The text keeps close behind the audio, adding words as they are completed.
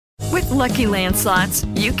Lucky Land Slots,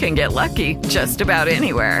 you can get lucky just about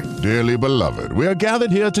anywhere. Dearly beloved, we are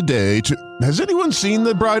gathered here today to... Has anyone seen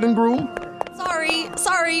the bride and groom?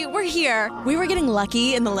 Sorry, we're here. We were getting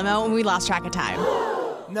lucky in the limo and we lost track of time.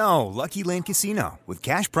 No, Lucky Land Casino, with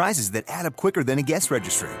cash prizes that add up quicker than a guest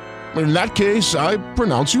registry. In that case, I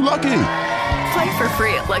pronounce you lucky. Play for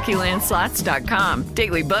free at LuckyLandSlots.com.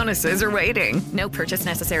 Daily bonuses are waiting. No purchase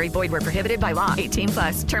necessary. Void where prohibited by law.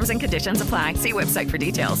 18+. Terms and conditions apply. See website for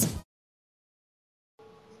details.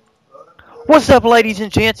 What's up, ladies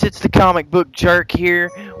and gents? It's the Comic Book Jerk here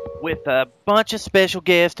with a bunch of special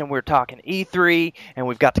guests, and we're talking E3, and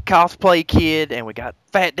we've got the Cosplay Kid, and we got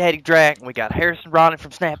Fat Daddy Drac, and we got Harrison Rawdin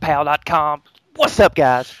from Snappow.com. What's up,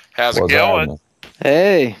 guys? How's it going?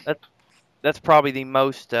 Hey. That's probably the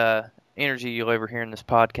most energy you'll ever hear in this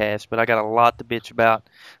podcast, but I got a lot to bitch about.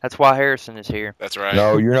 That's why Harrison is here. That's right.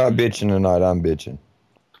 No, you're not bitching tonight. I'm bitching.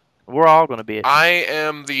 We're all going to bitch. I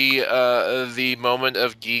am the moment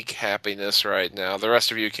of geek happiness right now. The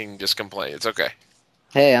rest of you can just complain. It's okay.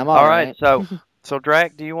 Hey, I'm all right. So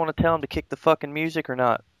Drac, do you want to tell him to kick the fucking music or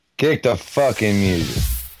not? Kick the fucking music.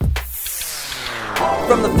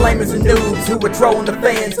 From the flamers and noobs who were trolling the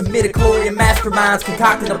fans, the midichlorian masterminds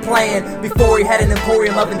concocted a plan. Before he had an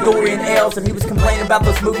emporium of Endorian ales, and he was complaining about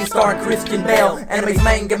those movies starring Christian Bale. Anime's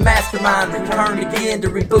manga mastermind returned again to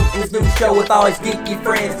reboot his new show with all his geeky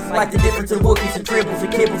friends. Like the difference in Wookiees and tribbles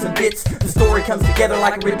and kibbles and bits, the story comes together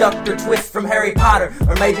like a reductor twist from Harry Potter.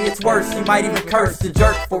 Or maybe it's worse, you might even curse the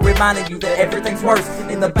jerk for reminding you that everything's worse.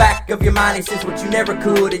 In the back of your mind he says what you never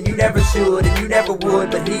could, and you never should, and you never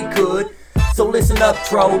would, but he could. So listen up,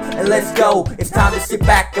 troll, and let's go. It's time to sit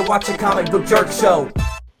back and watch a Comic Book Jerk show.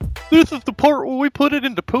 This is the part where we put it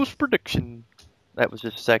into post-production. That was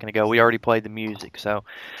just a second ago. We already played the music. So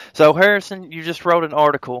Harrison, you just wrote an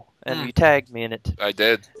article, and you tagged me in it. I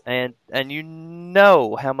did. And you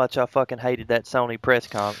know how much I fucking hated that Sony press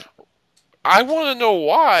conference. I want to know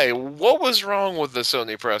why. What was wrong with the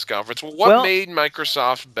Sony press conference? What made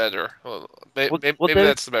Microsoft better? Maybe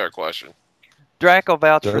that's the better question. Drac will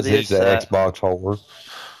vouch for this. He's the Xbox holder.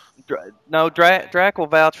 Drac will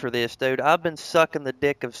vouch for this, dude. I've been sucking the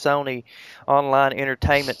dick of Sony online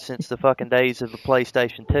entertainment since the fucking days of the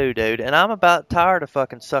PlayStation 2, dude. And I'm about tired of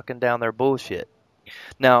fucking sucking down their bullshit.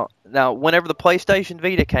 Now, whenever the PlayStation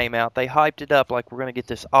Vita came out, they hyped it up like we're going to get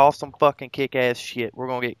this awesome fucking kick-ass shit. We're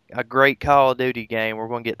going to get a great Call of Duty game. We're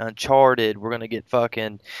going to get Uncharted. We're going to get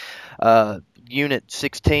fucking Unit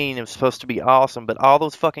 16. It was supposed to be awesome, but all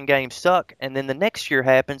those fucking games suck. And then the next year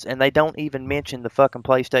happens, and they don't even mention the fucking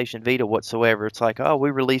PlayStation Vita whatsoever. It's like, oh,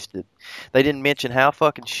 we released it. They didn't mention how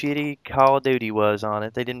fucking shitty Call of Duty was on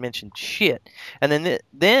it. They didn't mention shit. And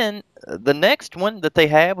then the next one that they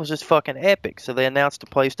had was just fucking epic. So they announced the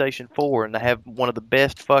PlayStation 4, and they have one of the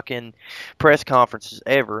best fucking press conferences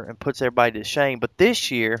ever, and puts everybody to shame. But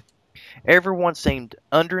this year, everyone seemed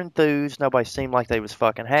under-enthused. Nobody seemed like they was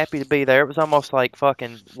fucking happy to be there. It was almost like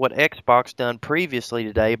fucking what Xbox done previously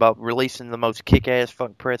today about releasing the most kick-ass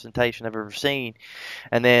fucking presentation I've ever seen.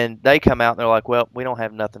 And then they come out and they're like, well, we don't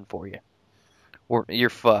have nothing for you. You're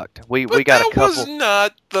fucked. We got a couple. That was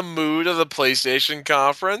not the mood of the PlayStation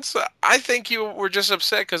conference. I think you were just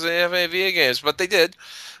upset because they didn't have any video games, but they did.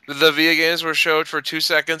 The video games were showed for 2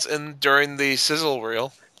 seconds during the sizzle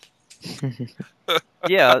reel.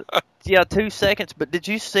 Yeah, 2 seconds. But did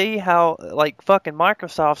you see how like fucking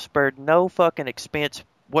Microsoft spared no fucking expense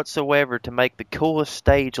whatsoever to make the coolest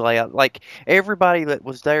stage layout? Like everybody that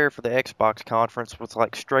was there for the Xbox conference was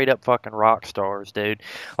like straight up fucking rock stars, dude.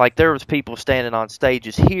 Like there was people standing on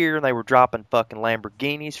stages here and they were dropping fucking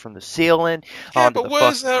Lamborghinis from the ceiling onto the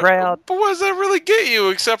fucking crowd. But what does that really get you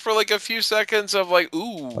except for like a few seconds of like,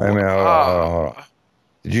 ooh. Wait a minute, hold on.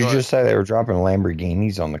 Did you just say they were dropping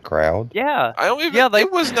Lamborghinis on the crowd? Yeah.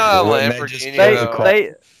 It was not a Lamborghini.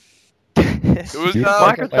 It was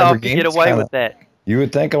not Microsoft to get away with that. You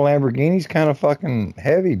would think a Lamborghini's kind of fucking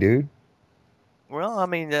heavy, dude. Well, I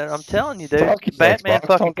mean, I'm telling you, dude. Fuck Batman Xbox.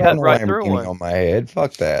 fucking cut right through one. On my head.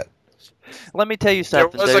 Fuck that. Let me tell you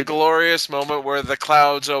something, There was dude. a glorious moment where the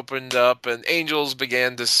clouds opened up and angels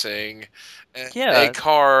began to sing. And a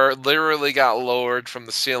car literally got lowered from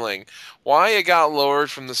the ceiling. Why it got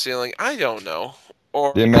lowered from the ceiling, I don't know.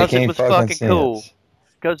 Or because it was fucking cool.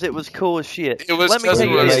 Because it was cool as shit. It was. Let me tell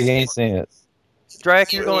you this. Doesn't make any sense.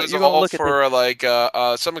 Drac, you're going to look at for like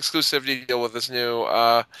some exclusivity deal with this new.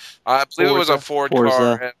 I believe it was a Ford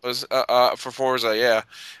car. It was for Forza, yeah,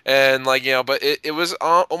 and like but it was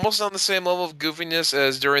almost on the same level of goofiness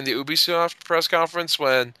as during the Ubisoft press conference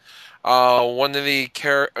when one of the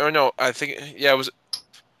I think it was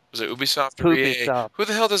it Ubisoft or EA? Who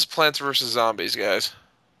the hell does Plants vs Zombies, guys?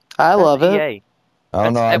 I love it. EA. I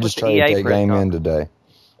don't know. I just tried to take game in today.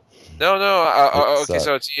 No. Okay,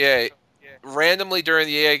 so it's EA. Randomly during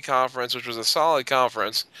the EA conference, which was a solid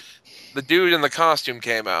conference, the dude in the costume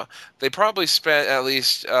came out. They probably spent at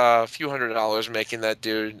least a few $100s making that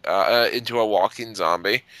dude into a walking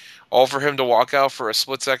zombie, all for him to walk out for a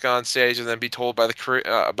split second on stage and then be told by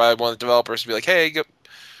by one of the developers to be like, "Hey,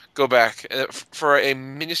 go back," for a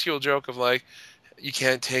minuscule joke of like, "You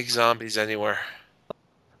can't take zombies anywhere."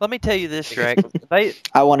 Let me tell you this, Drac.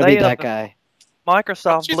 I want to be that guy.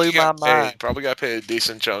 Microsoft blew my mind. Probably got paid a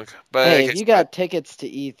decent chunk. But hey, if you got tickets to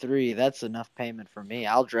E3, that's enough payment for me.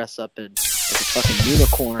 I'll dress up as a fucking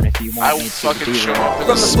unicorn if you want me to. Fucking show up in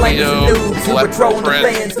a Speedo, leopard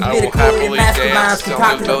print. I will happily dance,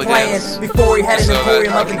 tell the dance. Before he had an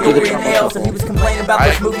emporium of Endorian ales, and he was complaining about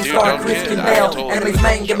this movie star Christian Bale. Enemies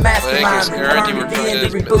manga masterminds, confirmed at the end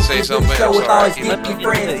to reboot the show with all his geeky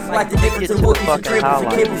friends. Like the difference in whoopies and dribbles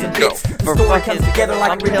and kibbles and bits. The story comes together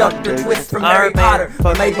like a reductor twist from Harry Potter.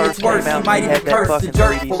 But maybe it's worse, you might even curse the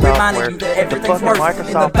jerk for reminding you that everything's worse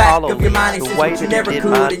in the back of your mind. It's what you never could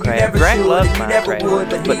and you never should and you never would,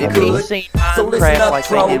 but he could. So listen up,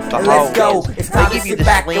 troll, and let's go. It's time to sit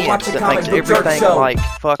back and watch a comic book jerk show.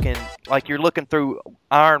 Like you're looking through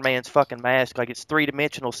Iron Man's fucking mask, like it's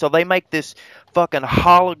three-dimensional. So they make this fucking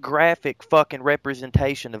holographic fucking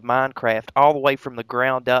representation of Minecraft all the way from the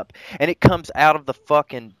ground up, and it comes out of the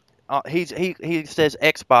fucking. He says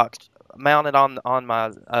Xbox mounted on my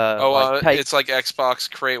it's like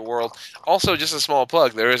Xbox Create World. Also, just a small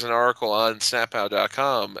plug, there is an article on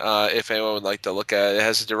Snappow.com if anyone would like to look at it. It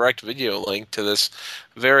has a direct video link to this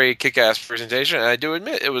very kick-ass presentation, and I do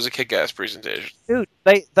admit it was a kick-ass presentation. Dude,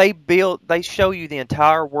 they show you the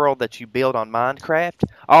entire world that you build on Minecraft,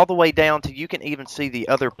 all the way down to you can even see the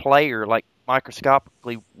other player like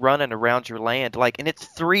microscopically running around your land, and it's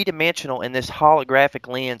three-dimensional in this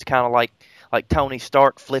holographic lens, kind of like Tony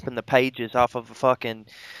Stark flipping the pages off of a fucking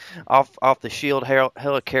off the shield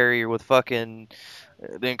helicarrier with fucking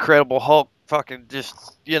the Incredible Hulk fucking just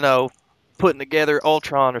putting together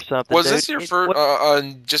Ultron or something. Was this your first?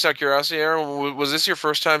 Just out of curiosity, Aaron, was this your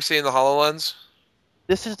first time seeing the HoloLens?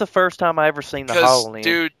 This is the first time I ever seen the HoloLens.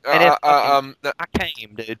 Dude, I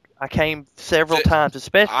came, dude. I came several times,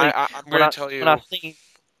 especially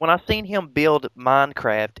when I seen him build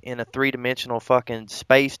Minecraft in a three-dimensional fucking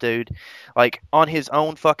space, dude, like on his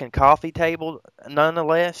own fucking coffee table,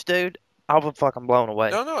 nonetheless, dude, I was fucking blown away.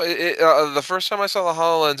 No, the first time I saw the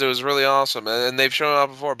HoloLens, it was really awesome, and they've shown up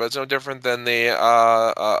before, but it's no different than the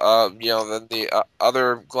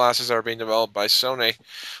other glasses that are being developed by Sony.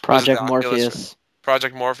 Project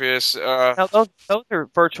Morpheus. Now, those are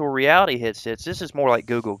virtual reality headsets. This is more like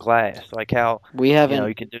Google Glass, like how we haven't.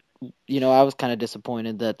 You can do. I was kind of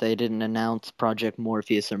disappointed that they didn't announce Project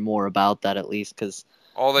Morpheus or more about that, at least, because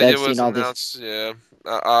all they did was announce, that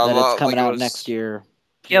it's coming out next year.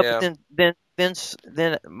 Yeah, but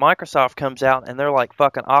then Microsoft comes out and they're like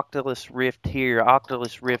fucking Oculus Rift here,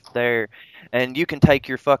 Oculus Rift there, and you can take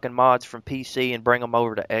your fucking mods from PC and bring them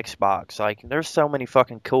over to Xbox. Like, there's so many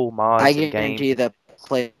fucking cool mods. I guarantee you that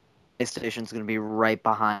PlayStation's going to be right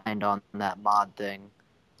behind on that mod thing.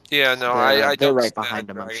 Yeah, no, they're right behind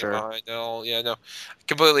him, I'm sure. I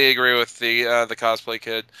completely agree with the cosplay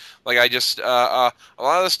kid. Like, I just a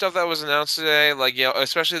lot of the stuff that was announced today, like,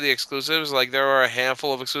 especially the exclusives. Like, there are a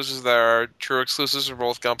handful of exclusives that are true exclusives for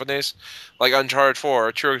both companies. Like Uncharted 4,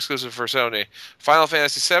 a true exclusive for Sony. Final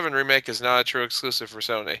Fantasy VII Remake is not a true exclusive for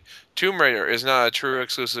Sony. Tomb Raider is not a true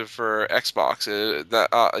exclusive for Xbox.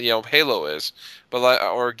 Halo is, but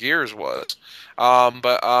or Gears was.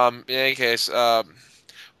 In any case,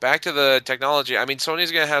 back to the technology. I mean,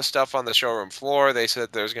 Sony's going to have stuff on the showroom floor. They said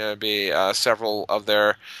there's going to be several of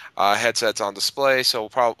their headsets on display. So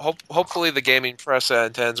hopefully the gaming press that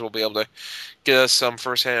attends will be able to get us some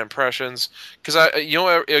first-hand impressions. Because what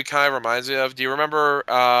it kind of reminds me of? Do you remember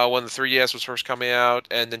when the 3DS was first coming out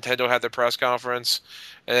and Nintendo had their press conference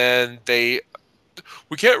and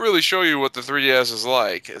we can't really show you what the 3DS is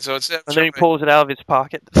like. So instead, and then he pulls it out of his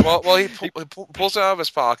pocket. Well, he pulls it out of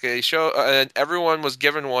his pocket. And everyone was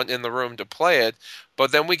given one in the room to play it.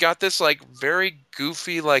 But then we got this very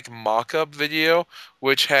goofy mock-up video,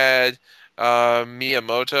 which had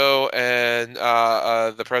Miyamoto and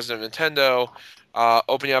the president of Nintendo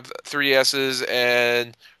opening up 3DSs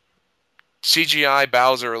and CGI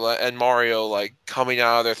Bowser and Mario coming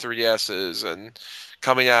out of their 3DSs and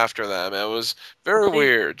coming after them. It was very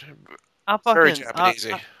weird. Very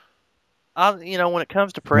Japanesey. When it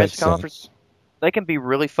comes to press conference, they can be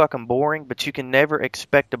really fucking boring, but you can never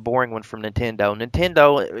expect a boring one from Nintendo.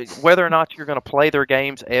 Nintendo, whether or not you're going to play their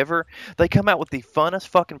games ever, they come out with the funnest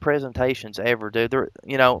fucking presentations ever, dude.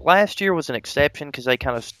 Last year was an exception because they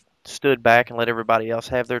kind of stood back and let everybody else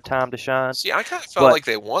have their time to shine. See, I kind of felt like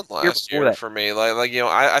they won last year for me.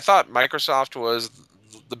 I thought Microsoft was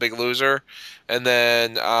the big loser, and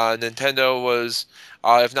then Nintendo was,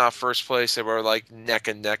 if not first place, they were like neck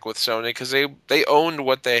and neck with Sony because they owned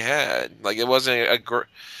what they had. Like it wasn't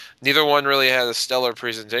neither one really had a stellar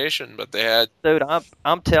presentation, but they had. Dude,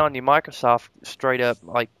 I'm telling you, Microsoft straight up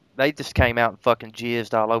like. They just came out and fucking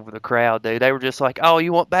jizzed all over the crowd, dude. They were just like, "Oh,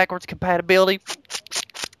 you want backwards compatibility?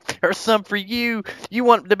 There's some for you. You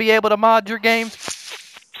want to be able to mod your games?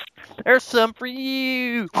 There's some for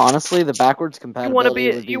you." Honestly, the backwards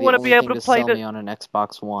compatibility you want to be able to play me on an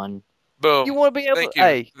Xbox One. Boom. You want to be able to.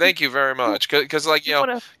 Hey, thank you very much. Because I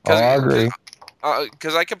agree.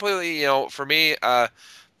 Because I completely, for me,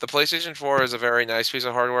 the PlayStation 4 is a very nice piece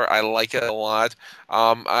of hardware. I like it a lot.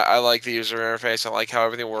 I like the user interface. I like how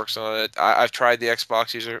everything works on it. I've tried the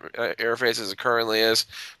Xbox user interface as it currently is.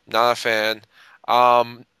 Not a fan.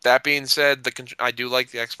 That being said, I do like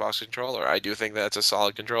the Xbox controller. I do think that's a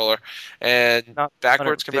solid controller. And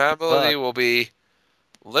backwards compatibility will be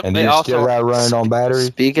limited. And you still got running on batteries?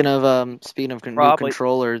 Speaking of new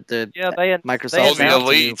controller, Microsoft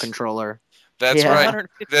announced a new controller. That's right.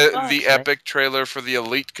 The epic trailer for the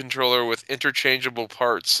Elite controller with interchangeable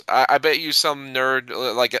parts. I bet you some nerd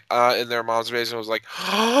in their mom's basement was like,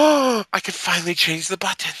 "Oh, I can finally change the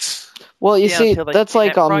buttons." Well, you see, that's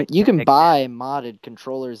like you can buy modded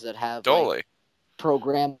controllers that have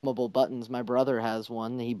programmable buttons. My brother has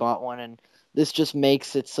one. He bought one, and this just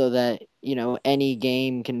makes it so that any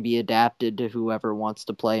game can be adapted to whoever wants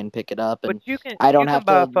to play and pick it up. And I don't have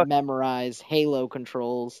to memorize Halo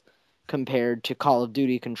controls compared to Call of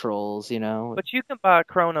Duty controls, But you can buy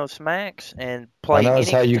Chronos Max and play. I know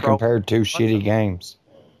that's how you compare two shitty games.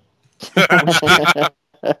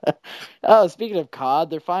 Oh, speaking of COD,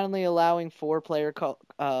 they're finally allowing 4-player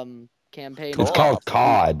campaign. It's called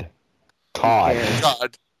COD.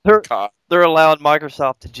 COD. They're allowing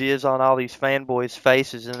Microsoft to jizz on all these fanboys'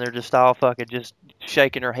 faces, and they're just all fucking just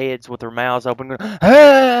shaking their heads with their mouths open,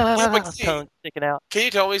 tongue sticking out. Can you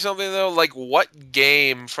tell me something though? Like, what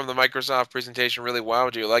game from the Microsoft presentation really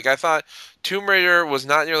wowed you? Like, I thought Tomb Raider was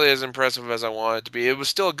not nearly as impressive as I wanted it to be. It was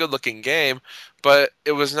still a good-looking game, but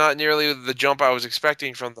it was not nearly the jump I was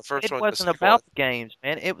expecting from the first one. It wasn't about the games,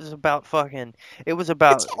 man. It was about fucking. It was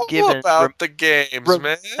about giving about the games,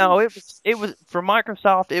 man. No, it was for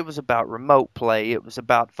Microsoft. It was about remote play. It was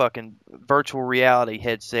about fucking virtual reality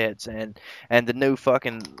headsets and the new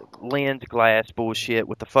fucking lens glass bullshit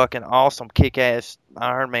with the fucking awesome kick-ass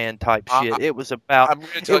Iron Man type shit. It was about. I'm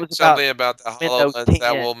going to tell you something about the HoloLens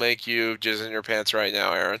that will make you jizz in your pants right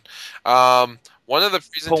now, Aaron. One of the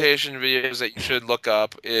presentation videos that you should look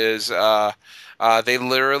up is they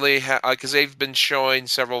literally have, because they've been showing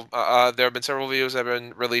several. There have been several videos that have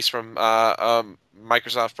been released from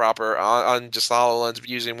Microsoft proper on just HoloLens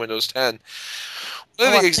using Windows 10.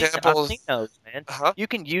 One of the examples, I've seen those, man. You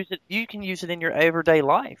can use it. You can use it in your everyday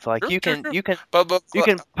life. Like you can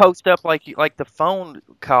post up like the phone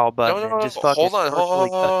call button and just fucking.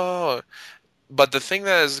 Hold on. But the thing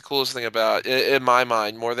that is the coolest thing about it, in my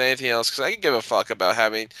mind, more than anything else, because I can give a fuck about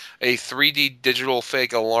having a 3D digital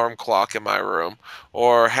fake alarm clock in my room,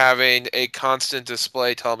 or having a constant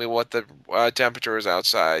display telling me what the temperature is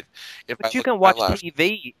outside. But you can watch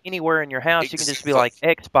TV anywhere in your house. You can just be like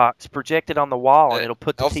Xbox, project it on the wall, and it'll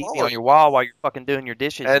put the TV on your wall while you're fucking doing your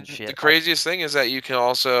dishes and shit. The craziest thing is that you can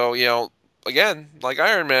also, again, like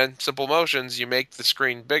Iron Man, simple motions, you make the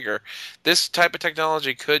screen bigger. This type of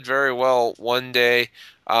technology could very well one day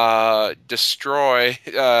destroy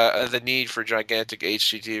the need for gigantic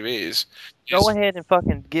HDTVs. Go ahead and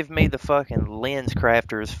fucking give me the fucking Lens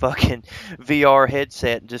Crafter's fucking VR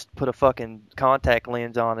headset and just put a fucking contact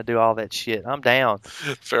lens on and do all that shit. I'm down.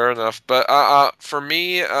 Fair enough. But for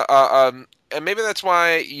me, and maybe that's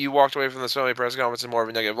why you walked away from the Sony press conference in more of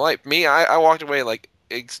a negative light. Me, I walked away like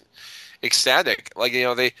ecstatic. Like, he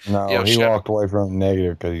walked away from it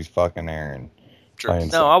negative because he's fucking Aaron.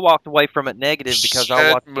 No, I walked away from it negative because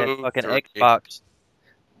I watched that fucking Xbox.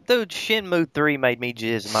 Dude, Shenmue 3 made me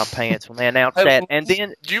jizz in my pants when they announced that. And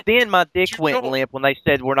then my dick went limp when they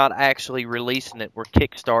said we're not actually releasing it, we're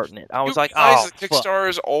kickstarting it. I was like, oh, the Kickstarter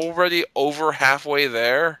is already over halfway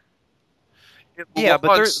there? Yeah,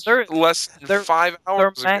 but they're less than 5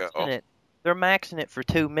 hours they're ago. maxing it. they're maxing it for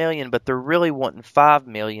 $2 million, but they're really wanting $5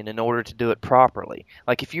 million in order to do it properly.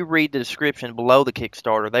 Like if you read the description below the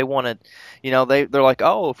Kickstarter, they wanted, they're like,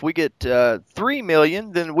 oh, if we get $3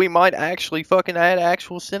 million, then we might actually fucking add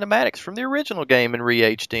actual cinematics from the original game and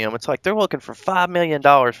re-HD them. It's like they're looking for $5 million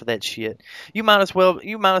for that shit. You might as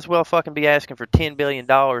well fucking be asking for $10 billion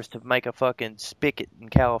to make a fucking spigot in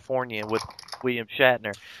California with William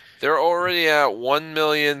Shatner. They're already at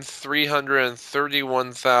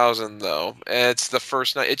 1,331,000 though, and it's the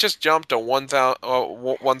first night. It just jumped to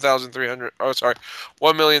 1,300. Oh, sorry,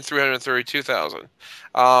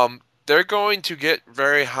 1,332,000. They're going to get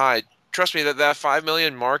very high. Trust me, that 5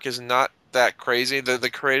 million mark is not that crazy.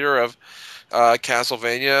 The creator of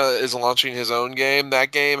Castlevania is launching his own game.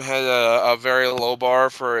 That game had a very low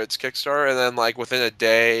bar for its Kickstarter, and then like within a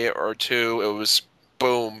day or two, it was.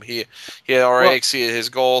 Boom! He had already exceeded his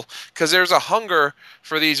goal because there's a hunger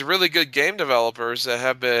for these really good game developers that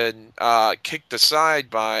have been kicked aside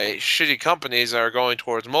by shitty companies that are going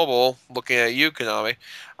towards mobile. Looking at you, Konami,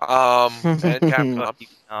 and Capcom.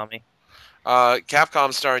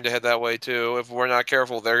 Capcom's starting to head that way too. If we're not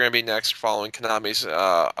careful, they're going to be next, following Konami's.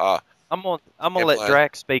 I'm gonna let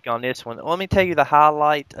Drac speak on this one. Let me tell you the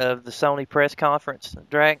highlight of the Sony press conference,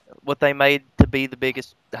 Drac. What they made to be the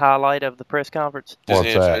biggest highlight of the press conference.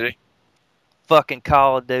 What's that? Fucking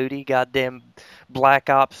Call of Duty, goddamn Black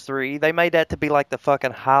Ops 3. They made that to be like the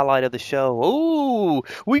fucking highlight of the show. Ooh,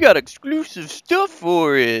 we got exclusive stuff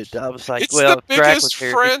for it. I was like, it's the biggest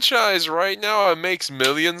franchise right now. It makes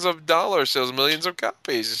millions of dollars, sells millions of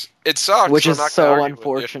copies. It sucks. Which is so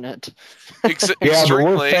unfortunate. Yeah, but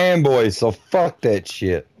we're fanboys, so fuck that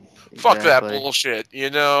shit. Fuck that bullshit,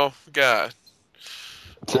 God.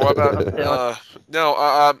 What about,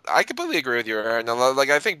 I completely agree with you, Aaron.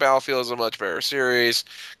 Like, I think Battlefield is a much better series.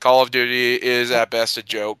 Call of Duty is at best a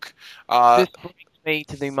joke. This brings me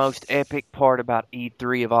to the most epic part about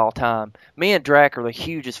E3 of all time. Me and Drac are the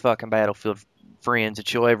hugest fucking Battlefield friends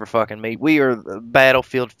that you'll ever fucking meet. We are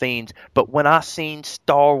Battlefield fiends. But when I seen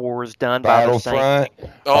Star Wars done by the same...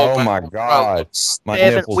 Oh my God. My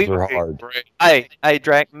nipples are hard. Hey,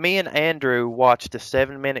 Drac, me and Andrew watched a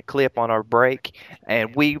 7-minute clip on our break,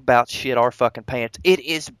 and we about shit our fucking pants. It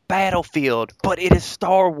is Battlefield, but it is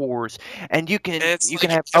Star Wars. And you can have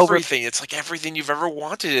everything. It's like everything you've ever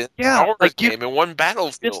wanted in a Star Wars game in one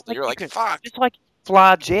Battlefield. You're like, fuck. It's like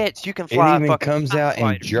fly jets. You can fly. It even comes out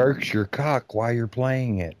and jerks your cock while you're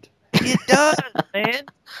playing it. It does, man.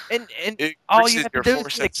 And all you have to do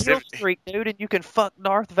is get a kill streak, dude, and you can fuck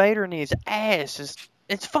Darth Vader in his ass.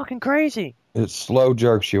 It's fucking crazy. It slow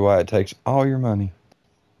jerks you while it takes all your money.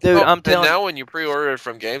 Dude, I'm telling you. Now when you pre-order it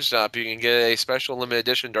from GameStop, you can get a special limited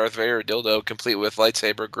edition Darth Vader dildo complete with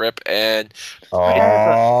lightsaber grip and...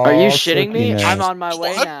 Are you shitting me? I'm on my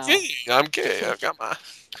way now. I'm kidding. I've got my...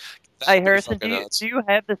 Hey Harrison, do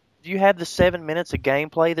you have the 7 minutes of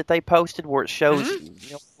gameplay that they posted where it shows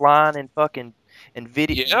flying and fucking and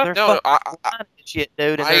video? Yeah, they're flying shit,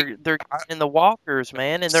 dude, and they're in the walkers,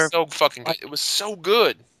 man, and they're so fucking good. It was so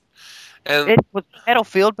good. And it was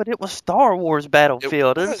Battlefield, but it was Star Wars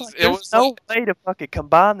Battlefield. There's no way to fucking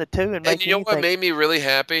combine the two and make. And you know what made me really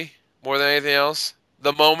happy more than anything else?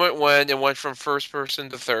 The moment when it went from first person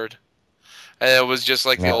to third, and it was just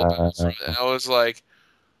like the old. And I was like.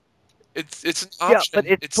 It's an option. Yeah, but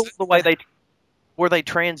it's cool the way they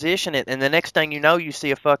transition it, and the next thing you know, you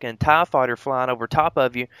see a fucking TIE fighter flying over top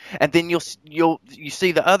of you, and then you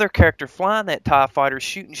see the other character flying that TIE fighter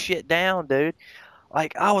shooting shit down, dude.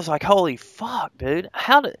 Like, I was like, holy fuck, dude.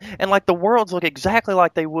 And like the worlds look exactly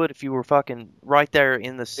like they would if you were fucking right there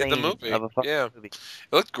in the scene of a fucking movie. It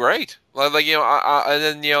looked great. And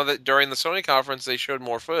then that during the Sony conference they showed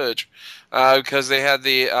more footage because they had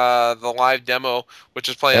the live demo, which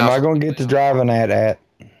is playing. Am I going to get to drive an AT-AT?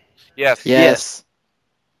 Yes.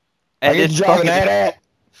 I get to drive an AT-AT?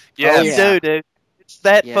 Yes. Oh, you do, dude.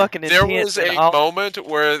 That fucking there was a moment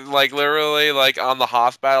where like literally like on the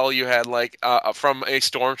Hoth battle you had like from a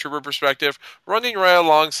stormtrooper perspective running right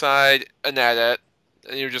alongside an AT-AT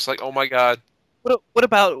and you're just like, oh my god. What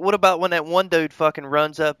about when that one dude fucking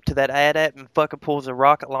runs up to that AT-AT and fucking pulls a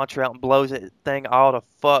rocket launcher out and blows that thing all the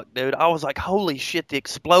fuck, dude? I was like, holy shit, the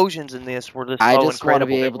explosions in this were just so incredible. I just want to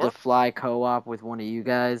be able to fly co-op with one of you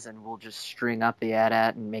guys and we'll just string up the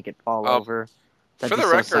AT-AT and make it fall over. For the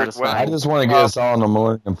record, I just want to get us all on the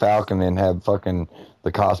Millennium Falcon and have fucking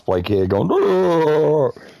the cosplay kid going.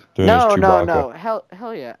 No.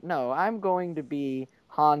 Hell yeah. No, I'm going to be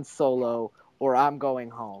Han Solo or I'm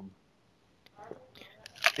going home.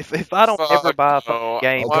 If I don't ever buy a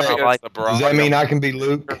game, does that mean I can be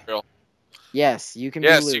Luke? Yes, you can be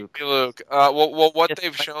Luke. You can be Luke. What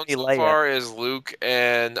they've shown so far is Luke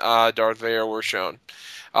and Darth Vader were shown.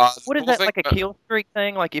 What is that, like a kill streak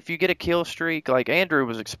thing? Like, if you get a kill streak, like Andrew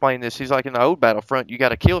was explaining this, he's like, in the old Battlefront, you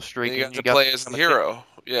got a kill streak. And you got to play as the hero,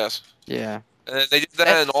 yes. Yeah. And they did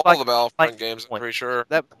that in all the Battlefront games, I'm pretty sure.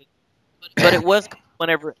 But it was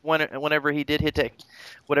whenever he did hit that,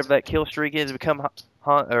 whatever that kill streak is, become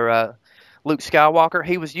Luke Skywalker,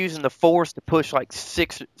 he was using the Force to push like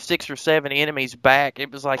six or seven enemies back.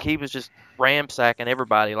 It was like he was just ramsacking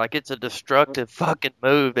everybody. Like, it's a destructive fucking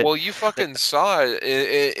move. Well, you fucking saw it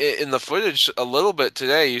in the footage a little bit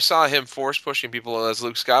today. You saw him Force pushing people as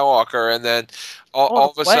Luke Skywalker, and then all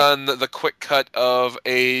of a sudden the quick cut of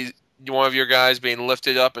one of your guys being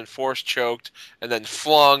lifted up and Force choked and then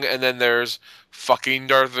flung, and then there's fucking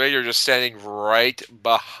Darth Vader just standing right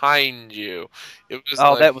behind you. It was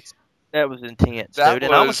that was intense, dude.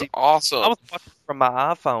 And was awesome. I was watching from my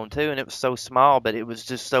iPhone too, and it was so small, but it was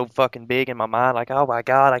just so fucking big in my mind. Like, oh my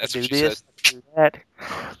god, I can do this, I can do that.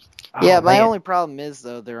 Yeah, my only problem is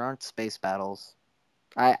though there aren't space battles.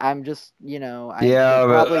 I'm just,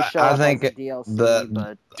 probably show I think DLC,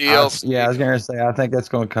 but DLC. I was gonna say I think that's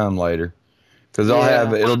gonna come later. Because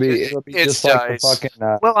it'll be just like the fucking.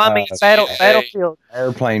 Well, I mean, Battlefield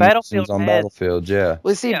airplane missions on Battlefield, yeah.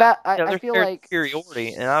 Well, see, I feel like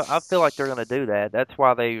superiority, and I feel like they're going to do that. That's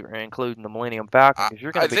why they are including the Millennium Falcon.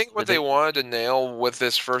 I think what they wanted to nail with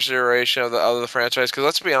this first iteration of the franchise, because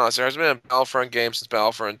let's be honest, there hasn't been a Battlefront game since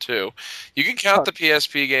Battlefront 2. You can count the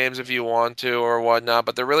PSP games if you want to or whatnot,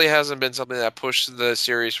 but there really hasn't been something that pushed the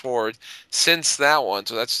series forward since that one.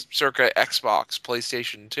 So that's circa Xbox,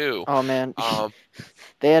 PlayStation 2. Oh man.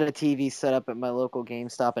 They had a TV set up at my local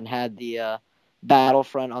GameStop and had the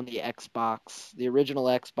Battlefront on the Xbox, the original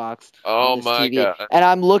Xbox. Oh my god! And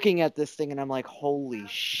I'm looking at this thing and I'm like, holy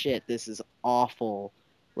shit, this is awful.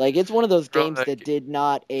 Like, it's one of those games that did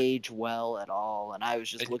not age well at all. And I was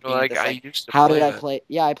just looking at this, how did I play?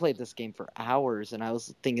 Yeah, I played this game for hours, and I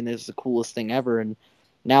was thinking this is the coolest thing ever. And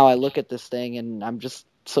now I look at this thing and I'm just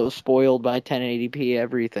so spoiled by 1080p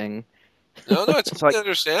everything. No, it's completely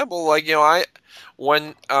understandable. Like,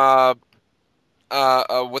 when with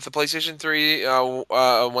the PlayStation 3,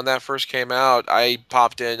 when that first came out, I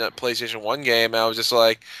popped in a PlayStation 1 game, and I was just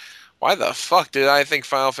like, why the fuck did I think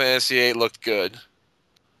Final Fantasy VIII looked good?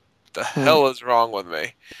 The hell is wrong with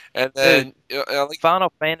me? And then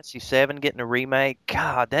Final Fantasy VII getting a remake,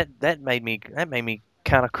 God, that made me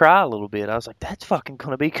kind of cry a little bit. I was like, that's fucking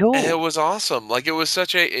gonna be cool. And it was awesome. Like, it was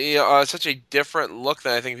such a different look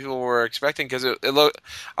than I think people were expecting, because it looked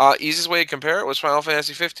easiest way to compare it was Final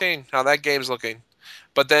Fantasy 15, how that game's looking.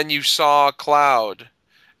 But then you saw Cloud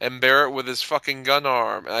and Barrett with his fucking gun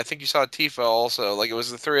arm, and I think you saw Tifa also. Like, it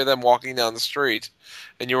was the three of them walking down the street,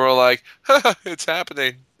 and you were like, it's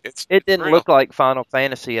happening. It didn't look like Final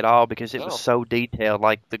Fantasy at all, because it was so detailed.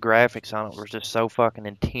 Like, the graphics on it were just so fucking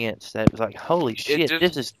intense that it was like, holy shit,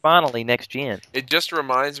 this is finally next gen. It just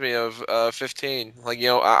reminds me of 15. Like,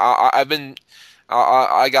 I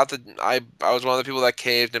was one of the people that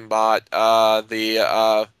caved and bought I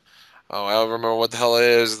don't remember what the hell it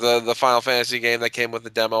is, the Final Fantasy game that came with the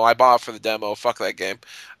demo. I bought it for the demo. Fuck that game.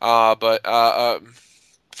 But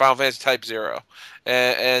Final Fantasy Type 0,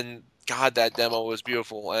 and God, that demo was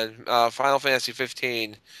beautiful. And Final Fantasy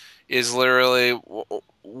 15 is literally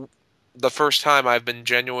the first time I've been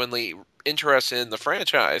genuinely interested in the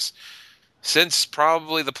franchise since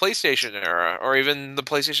probably the PlayStation era, or even the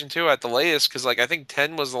PlayStation 2 at the latest, because I think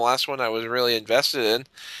 10 was the last one I was really invested in,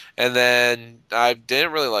 and then I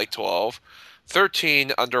didn't really like 12. 13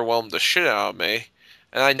 underwhelmed the shit out of me,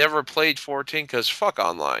 and I never played 14 because fuck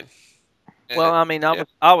online. Well, I mean,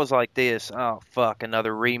 I was like this. Oh fuck,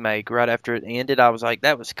 another remake. Right after it ended, I was like,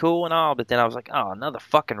 that was cool and all, but then I was like, oh, another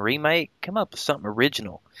fucking remake. Come up with something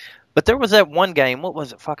original. But there was that one game. What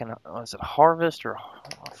was it? Was it Harvest or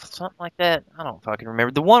something like that? I don't fucking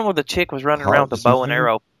remember. The one where the chick was running around with a bow and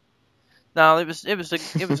arrow. No, it was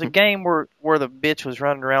a game where the bitch was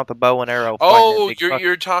running around with a bow and arrow. Oh,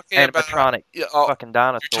 you're talking about fucking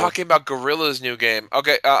dinosaur. You're talking about Guerrilla's new game.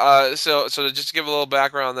 Okay, so just to give a little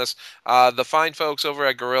background on this, the fine folks over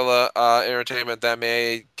at Guerrilla Entertainment that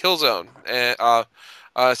made Killzone, and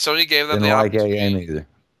Sony gave them the opportunity. Game either.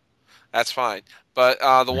 That's fine. But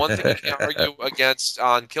the one thing you can argue against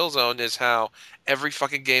on Killzone is how every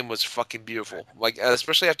fucking game was fucking beautiful. Like,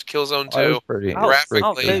 especially after Killzone 2.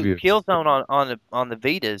 Dude, Killzone on the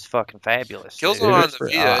Vita is fucking fabulous. Killzone on the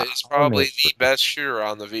Vita is probably the best shooter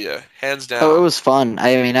on the Vita, hands down. Oh, it was fun.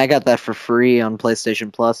 I mean, I got that for free on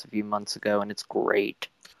PlayStation Plus a few months ago, and it's great.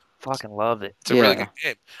 Fucking love it. It's a really good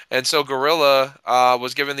game. And so Guerrilla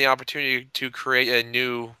was given the opportunity to create a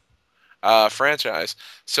new franchise.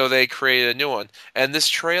 So they created a new one. And this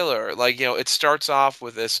trailer, like, you know, it starts off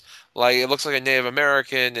with this, like, it looks like a Native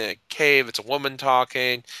American in a cave. It's a woman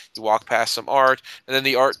talking. You walk past some art, and then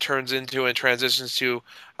the art turns into and transitions to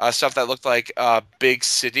stuff that looked like big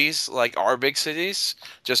cities, like our big cities,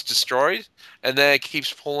 just destroyed. And then it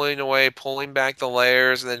keeps pulling away, pulling back the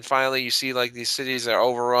layers, and then finally you see like these cities that are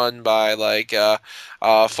overrun by like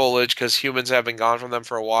foliage because humans have been gone from them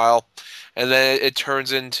for a while. And then it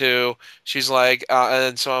turns into she's like, and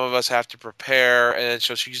then some of us have to prepare, and then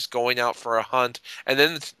so she's going out for a hunt, and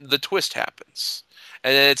then the twist happens,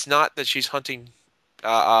 and then it's not that she's hunting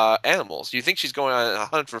animals. You think she's going on a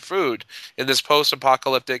hunt for food in this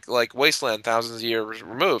post-apocalyptic like wasteland thousands of years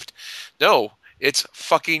removed. No, it's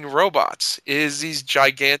fucking robots. It is these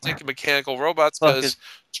gigantic mechanical robots because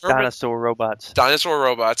dinosaur robots. Dinosaur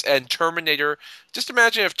robots and Terminator. Just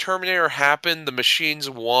imagine if Terminator happened, the machines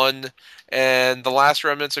won, and the last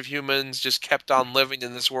remnants of humans just kept on living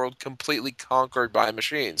in this world completely conquered by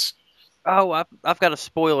machines. Oh, I've got a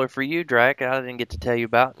spoiler for you, Drac. I didn't get to tell you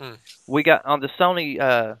about. We got on the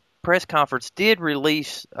Sony press conference did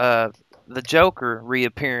release the Joker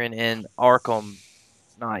reappearing in Arkham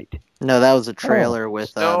Knight. No, that was a trailer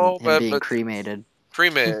with him being cremated.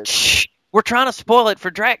 Cremated. We're trying to spoil it for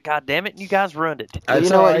Drac, goddammit, and you guys ruined it.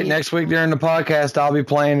 That's all right. Next week during the podcast, I'll be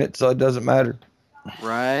playing it, so it doesn't matter.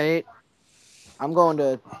 Right. I'm going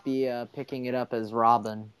to be picking it up as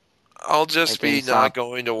Robin. I'll just be not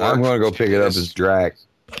going to work. I'm going to go pick it up as Drac.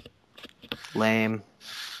 Lame.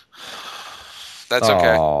 That's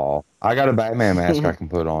okay. Oh, I got a Batman mask I can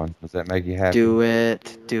put on. Does that make you happy? Do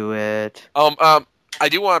it. I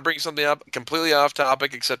do want to bring something up completely off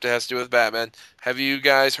topic, except it has to do with Batman. Have you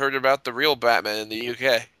guys heard about the real Batman in the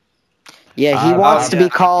UK? Yeah, he wants to be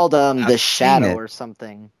called the Shadow or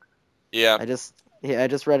something. Yeah. I just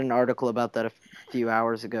read an article about that a few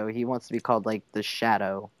hours ago. He wants to be called like the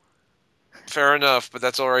Shadow. Fair enough, but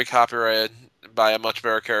that's already copyrighted by a much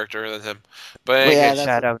better character than him. But anyway, the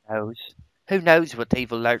Shadow knows. Who knows what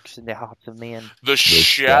evil lurks in the hearts of men? The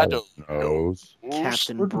Shadow knows.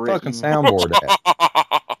 Captain Where's Britain. the fucking soundboard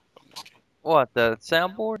at? What, the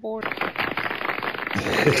soundboard?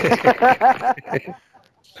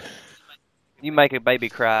 You make a baby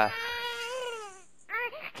cry.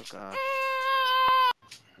 Oh, God.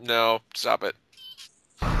 No, stop it.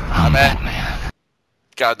 I'm Batman.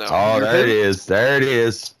 God, no. Oh, there it is. There it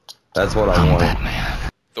is. That's what I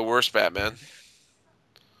wanted. The worst Batman.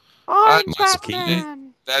 I'm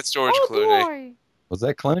Batman. That's George Clooney. Boy. Was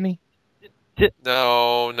that Clooney?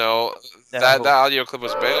 No. That audio clip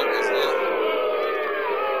was Bale, wasn't it?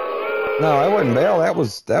 No, that wasn't Bale.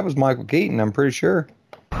 That was Michael Keaton, I'm pretty sure.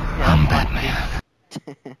 I'm Batman.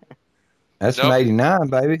 That's from 89,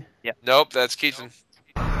 baby. Yeah. Nope, that's Keaton.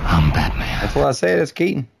 I'm Batman. That's what I said, it's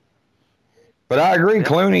Keaton. But I agree,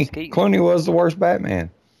 Clooney. Clooney was the worst Batman.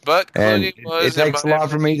 But Clooney was... It takes a lot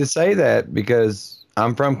for me to say that because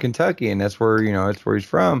I'm from Kentucky, and that's where, that's where he's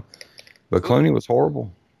from. But Clooney was horrible.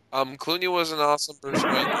 Clooney was an awesome Bruce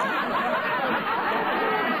Wayne.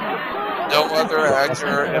 No other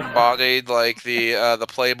actor embodied like the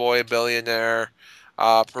playboy billionaire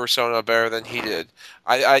persona better than he did.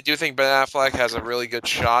 I do think Ben Affleck has a really good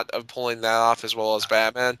shot of pulling that off as well as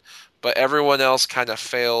Batman, but everyone else kind of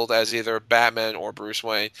failed as either Batman or Bruce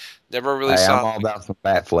Wayne. Never really saw. I'm all about some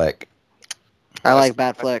Batfleck. I like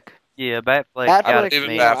Batfleck. Yeah, Batfleck.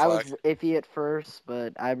 I was iffy at first,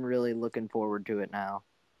 but I'm really looking forward to it now.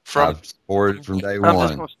 I've supported from day one. I'm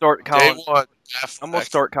just gonna start calling. Day one. I'm gonna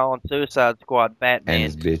start calling Suicide Squad Batman. And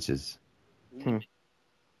his bitches.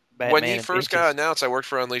 When he first got announced, I worked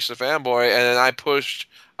for Unleash the Fanboy, and then I pushed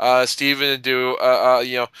Steven to do,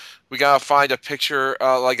 we gotta find a picture,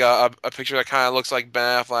 like a picture that kind of looks like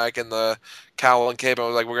Ben Affleck and the cowl and cape. I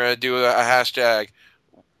was like, we're gonna do a hashtag.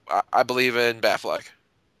 I believe in Batfleck.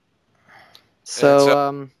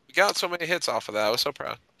 So we got so many hits off of that. I was so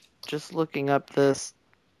proud. Just looking up this,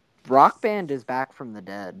 Rock Band is back from the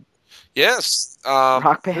dead. Yes.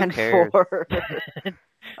 Rock Band 4.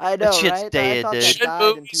 I know, that shit's right? dead, dude. Shit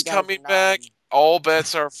movies coming back. All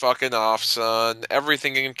bets are fucking off, son.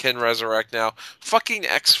 Everything can resurrect now. Fucking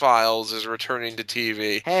X-Files is returning to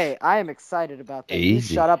TV. Hey, I am excited about that. You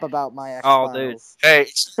shut up about my Oh, X-Files. dude. Hey,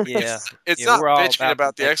 yeah. It's not bitching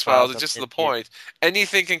about the X-Files. It's just the point.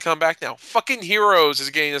 Anything can come back now. Fucking Heroes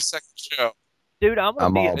is getting a second show. Dude, I'm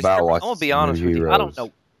gonna be honest with you. I don't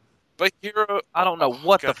know. But I don't know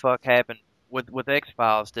what the fuck happened with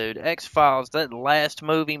X-Files, dude. X-Files, that last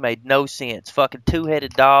movie made no sense. Fucking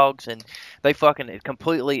two-headed dogs, and they fucking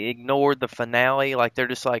completely ignored the finale. Like, they're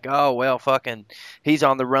just like, oh, well, fucking, he's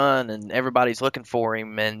on the run, and everybody's looking for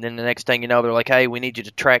him. And then the next thing you know, they're like, hey, we need you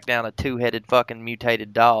to track down a two-headed fucking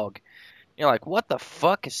mutated dog. You're like, what the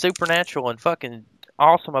fuck is supernatural and fucking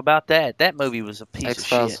awesome about that? That movie was a piece of shit.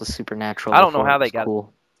 X-Files was supernatural. I don't know how they got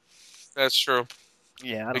cool. That's true.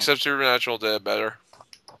 Yeah. Except Supernatural did it better.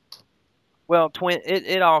 Well,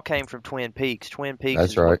 it all came from Twin Peaks. Twin Peaks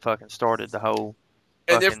That's is right. what fucking started the whole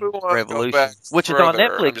And if we want to revolution, go back which further, is on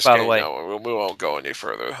Netflix, by the way. No, we won't go any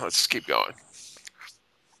further. Let's keep going.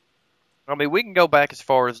 I mean, we can go back as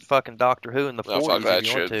far as fucking Doctor Who in the 40s fuck that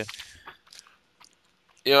if you want shit. to.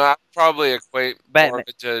 You know, I probably equate more of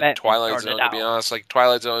it to Batman Twilight started Zone, it to be out. honest. Like,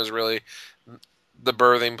 Twilight Zone is really the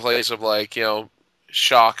birthing place of, like, you know,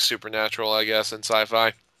 shock supernatural, I guess, in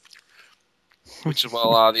sci-fi. Which is what a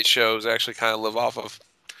lot of these shows actually kind of live off of.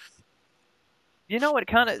 You know, it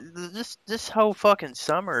kind of this whole fucking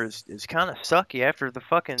summer is kind of sucky after the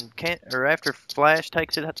fucking after Flash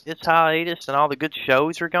takes its hiatus and all the good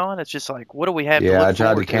shows are gone. It's just like, what do we have to Yeah, look I tried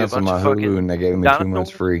to forward cancel a bunch my of Hulu fucking and they gave me 2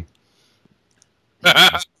 months dinosaurs? free.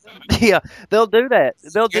 Yeah, they'll do that.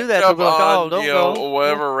 They'll do that. They'll be like, oh, don't go.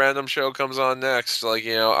 Whatever random show comes on next. Like,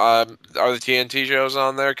 you know, are the TNT shows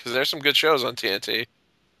on there? Because there's some good shows on TNT.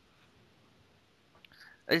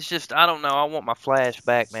 It's just, I don't know. I want my Flash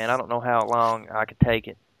back, man. I don't know how long I could take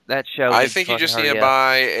it. That show. I think you just need to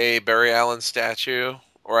buy a Barry Allen statue,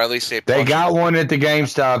 or at least a. They got one at the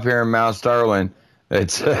GameStop here in Mount Sterling.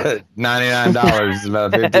 It's $99. It's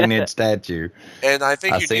about a 15-inch statue. And I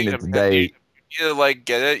think I've seen need it today. You need to like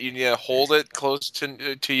get it. You need to hold it close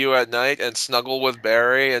to you at night and snuggle with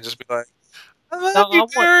Barry and just be like, "I love you,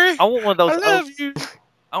 Barry. I want one of those. I love you."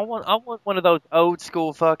 I want one of those old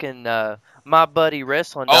school fucking My Buddy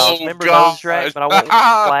wrestling dolls. Remember those, Drac? But I want one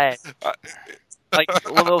Flash. Like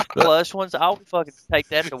one of those plush ones. I'll fucking take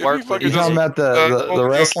that to work with. You talking about the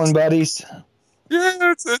wrestling buddies?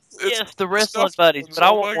 Yeah, yes, the wrestling buddies. But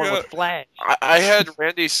I want one with Flash. I had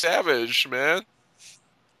Randy Savage, man.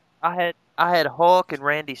 I had Hulk and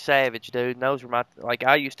Randy Savage, dude. And those were my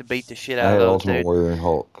I used to beat the shit out of those, Ultimate dude. Warrior and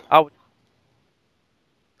Hulk.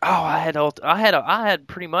 I had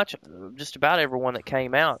pretty much just about everyone that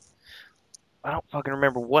came out. I don't fucking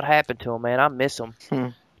remember what happened to them, man. I miss them.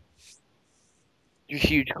 You're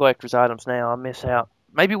huge collector's items now. I miss out.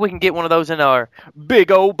 Maybe we can get one of those in our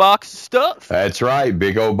big old box of stuff. That's right,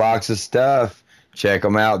 big old box of stuff. Check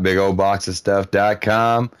them out,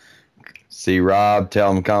 bigoldboxofstuff.com. See Rob,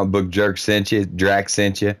 tell him Comic Book Jerk sent you, Drac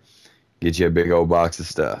sent you. Get you a big old box of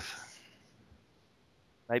stuff.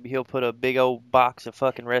 Maybe he'll put a big old box of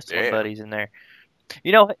fucking wrestling buddies in there.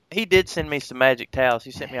 You know, he did send me some magic towels.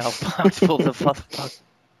 He sent me a whole box full of motherfuckers.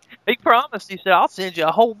 He promised. He said, I'll send you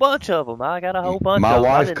a whole bunch of them. I got a whole bunch My of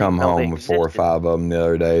them. wife come home with 4 or 5 of them the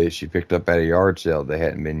other day. She picked up at a yard sale. They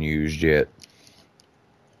hadn't been used yet.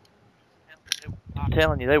 I'm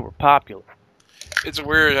telling you, they were popular. It's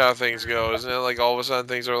weird how things go, isn't it? Like, all of a sudden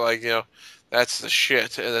things are like, you know, that's the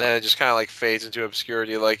shit. And then it just kind of like fades into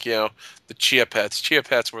obscurity. Like, you know, the Chia Pets. Chia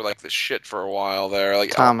Pets were like the shit for a while there.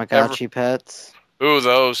 Like Tamagotchi pets. Ooh,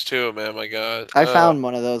 those too, man. My God. I found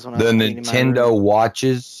one of those when I was the Nintendo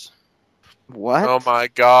watches. What? Oh my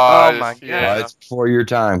God. Oh my God. Yeah. That's before your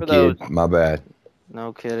time, kid. My bad.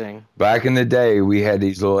 No kidding. Back in the day, we had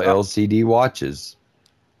these little LCD watches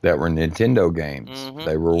that were Nintendo games. Mm-hmm.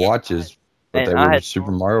 They were watches, but they were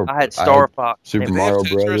Super Mario. I had Star Fox. Super Mario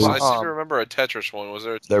Brothers. I seem to remember a Tetris one. Was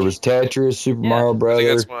there? There was Tetris, Super Mario Brothers. I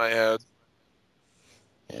think that's what I had.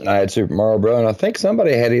 And I had Super Mario Bros. And I think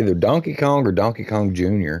somebody had either Donkey Kong or Donkey Kong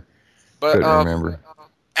Jr. But couldn't remember.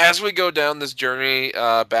 As we go down this journey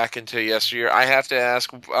back into yesteryear, I have to ask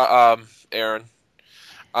Aaron.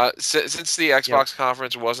 Since the Xbox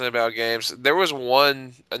conference wasn't about games, there was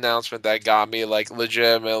one announcement that got me like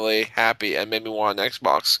legitimately happy and made me want an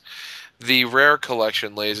Xbox. The Rare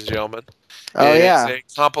Collection, ladies and gentlemen. Oh, It's a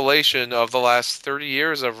compilation of the last 30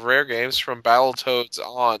 years of Rare games from Battletoads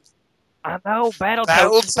on. I know, Battletoads.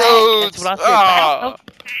 Battletoads! That's what I said.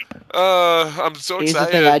 I'm so Here's excited.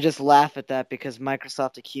 the thing, I just laugh at that because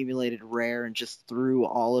Microsoft accumulated Rare and just threw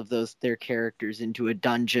all of their characters into a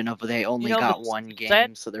dungeon of they only got one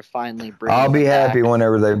game, so they're finally bringing I'll be it back. happy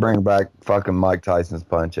whenever they bring back fucking Mike Tyson's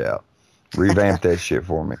Punch-Out. Revamp that shit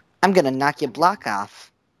for me. I'm gonna knock your block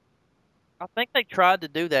off. I think they tried to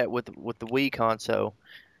do that with the Wii console.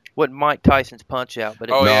 Wasn't Mike Tyson's Punch-Out, but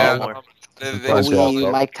it was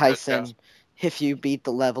similar. Mike Tyson, if you beat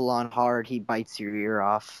the level on hard, he bites your ear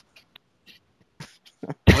off.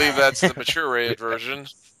 I believe that's the mature rated version.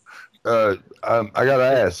 I gotta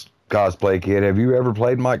ask, cosplay kid, have you ever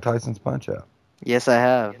played Mike Tyson's Punch-Out? Yes, I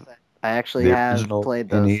have. I actually have played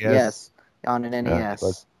those. NES? Yes, on an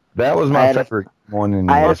NES. That was my favorite one in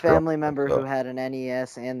NES. I had a family member who had an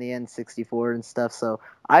NES and the N64 and stuff, so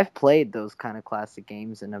I've played those kind of classic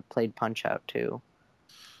games, and I've played Punch-Out too.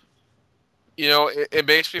 You know, it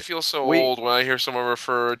makes me feel so old when I hear someone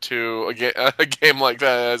refer to a game like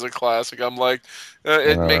that as a classic. I'm like,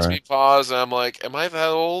 it makes me pause, and I'm like, am I that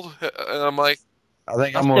old? And I'm like, I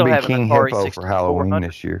think I'm going to be King Hippo for Halloween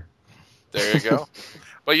this year. There you go.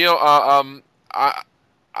 But, you know, I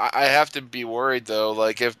have to be worried, though.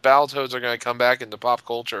 Like, if Battletoads are going to come back into pop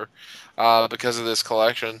culture because of this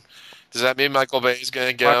collection, does that mean Michael Bay is going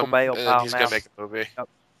to get them and he's going to make a movie? Yep.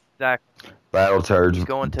 Exactly. Battletoads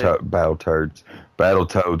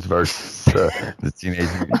versus the Teenage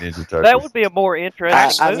Mutant Ninja Turtles. That would be a more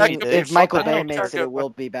interesting movie. I mean, if Michael Bay makes it, it will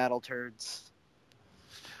be Battletoads.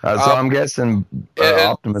 So I'm guessing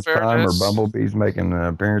Optimus Prime or Bumblebee's making an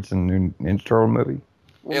appearance in the new Ninja Turtle movie.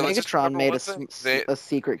 Well, Megatron made a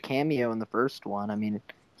secret cameo in the first one. I mean,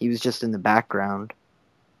 he was just in the background.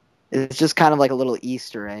 It's just kind of like a little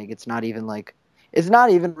Easter egg. It's not even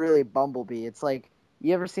really Bumblebee. It's like,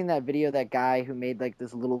 you ever seen that video of that guy who made like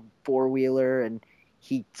this little four-wheeler and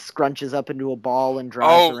he scrunches up into a ball and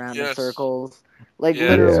drives around in circles? Like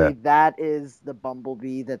literally, that is the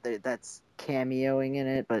Bumblebee that's cameoing in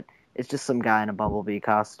it, but it's just some guy in a Bumblebee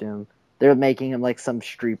costume. They're making him like some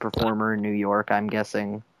street performer in New York, I'm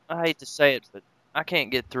guessing. I hate to say it, but I can't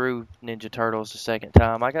get through Ninja Turtles the second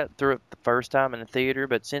time. I got through it the first time in the theater,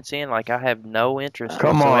 but since then, like, I have no interest.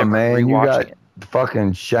 Come on, man! You got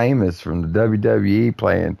fucking Sheamus from the WWE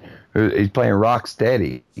playing. He's playing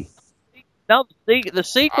Rocksteady. No, the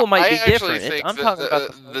sequel might be different. I'm talking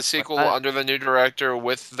about the sequel under the new director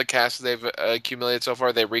with the cast they've accumulated so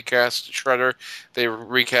far. They recast Shredder, they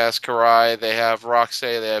recast Karai, they have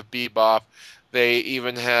Rocksteady, they have Bebop, they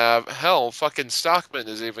even have fucking Stockman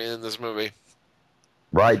is even in this movie.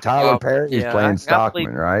 Right, Tyler Perry is playing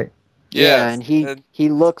Stockman, right? Yeah, and he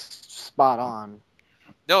looks spot on.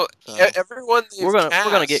 No, everyone. We're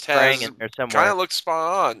gonna get Krang in there somewhere. Kind of looks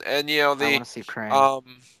spot on, and you know I want to see Krang.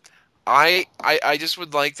 I just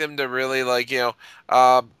would like them to really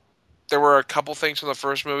there were a couple things from the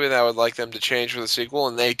first movie that I would like them to change for the sequel,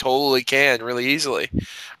 and they totally can really easily.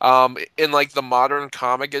 In like the modern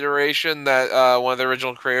comic iteration that one of the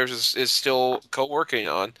original creators is still co-working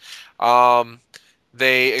on.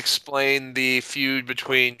 They explain the feud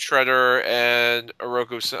between Shredder and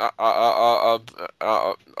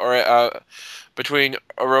between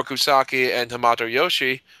Oroku Saki and Hamato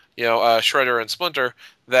Yoshi, Shredder and Splinter,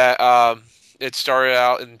 that it started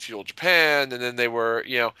out in feudal Japan, and then they were,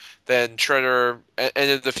 then Shredder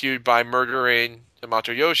ended the feud by murdering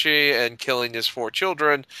Hamato Yoshi and killing his 4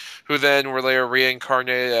 children, who then were later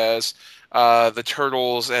reincarnated as the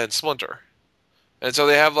Turtles and Splinter. And so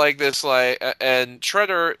they have like this and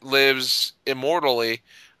Shredder lives immortally,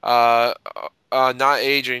 not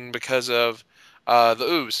aging because of the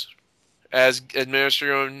ooze, as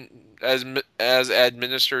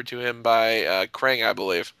administered to him by Krang, I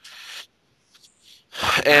believe.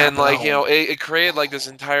 And it created like this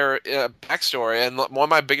entire backstory. And one of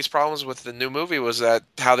my biggest problems with the new movie was that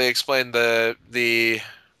how they explained the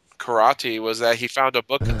karate was that he found a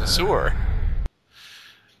book in the sewer.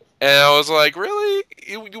 And I was like, really?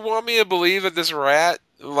 You want me to believe that this rat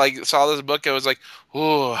saw this book and was like,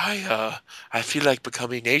 oh, I feel like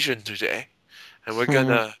becoming Asian today, and we're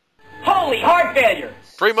gonna holy heart failure.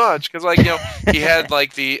 Pretty much, because he had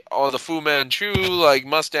the Fu Manchu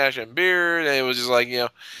mustache and beard, and it was just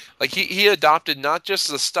he adopted not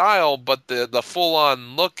just the style but the full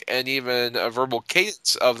on look and even a verbal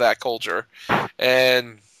cadence of that culture,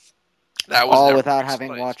 and that was all without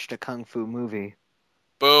having watched a kung fu movie.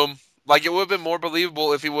 Boom. It would have been more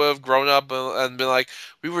believable if he would have grown up and been like,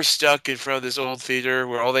 we were stuck in front of this old theater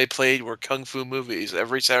where all they played were kung fu movies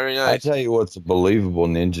every Saturday night. I tell you what's a believable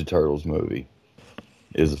Ninja Turtles movie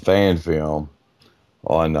is a fan film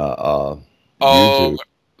on YouTube.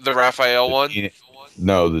 The Raphael one?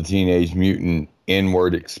 No, the Teenage Mutant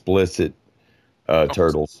N-word explicit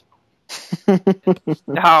Turtles.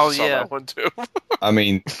 Oh, yeah. That one too. I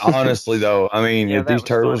mean, honestly, though, if these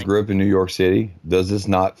turtles grew up in New York City, does this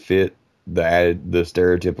not fit the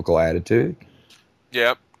stereotypical attitude?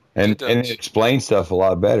 Yep. And it explains stuff a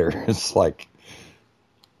lot better. It's like,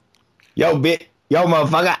 yo,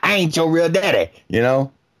 motherfucker, I ain't your real daddy, Yeah,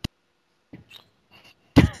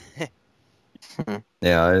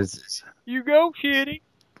 it's you go, shitty.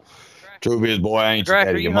 Truth is, boy, I ain't your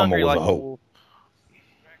daddy. Your mama was a hoe.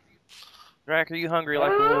 Drac, are you hungry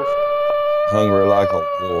like a wolf? Hungry like a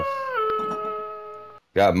wolf.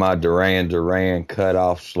 Got my Duran cut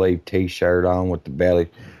off sleeve T-shirt on with the belly.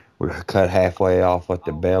 We cut halfway off with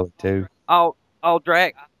the belly too. Oh,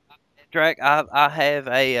 Drac, I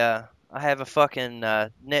have a fucking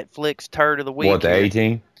Netflix turd of the week. What, the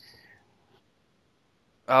 18?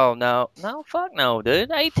 Oh no, fuck no, dude.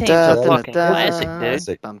 18's a fucking classic,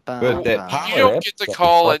 dude. But that you don't get to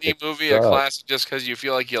call any movie a classic just because you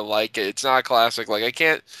feel like you like it. It's not a classic. Like I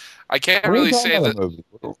can't really say that.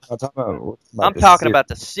 I'm talking about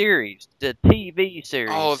the series, the TV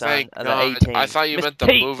series. Oh, thank God. 18. I thought you meant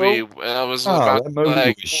the movie. And I was about that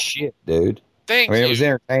movie was shit, dude. Thank you. It was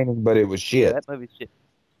entertaining, but it was shit. Yeah, that movie's shit.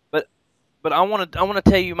 But I want to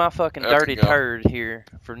tell you my fucking dirty turd here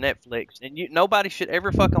for Netflix, and nobody should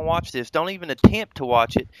ever fucking watch this. Don't even attempt to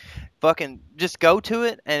watch it. Fucking just go to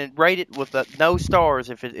it and rate it with no stars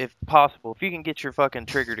if possible. If you can get your fucking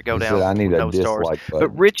trigger to go down, I need no a stars. dislike button.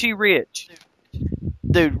 But Richie Rich,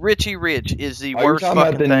 dude, Richie Rich is the worst you're fucking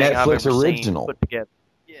talking about the thing Netflix I've ever original. seen put together.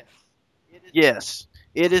 Yes.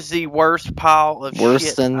 It is the worst pile of Worse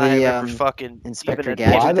shit than I have the ever fucking Inspector even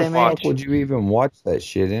Gadget Why the attempted to fuck watch. would you even watch that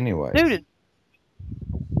shit anyway? Dude,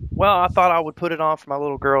 well, I thought I would put it on for my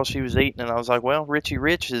little girl. She was eating, and I was like, well, Richie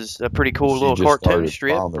Rich is a pretty cool little cartoon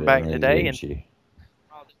strip from back in the day. And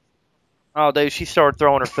oh, dude, she started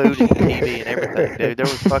throwing her food at the TV and everything, dude. There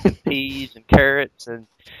was fucking peas and carrots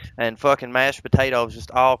and fucking mashed potatoes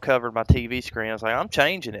just all covered my TV screen. I was like, I'm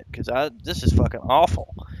changing it because this is fucking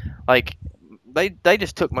awful. Like, they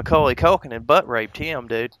just took Macaulay Culkin and butt raped him,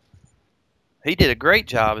 dude. He did a great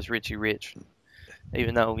job as Richie Rich,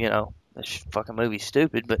 even though, that fucking movie's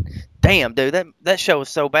stupid. But damn, dude, that show was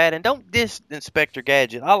so bad. And don't diss Inspector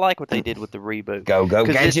Gadget. I like what they did with the reboot. Go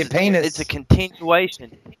Gadget penis. It's a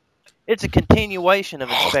continuation. It's a continuation of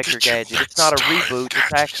Inspector Gadget. It's not a reboot.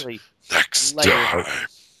 It's actually later.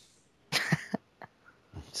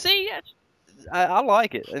 See, I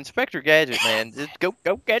like it. Inspector Gadget, man. Just go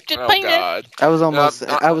Gadget penis. God. I was almost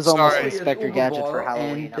sorry. Inspector Gadget for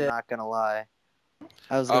Halloween. I'm not gonna lie.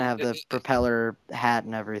 I was gonna have the propeller hat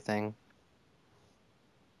and everything.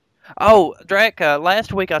 Oh, Drac,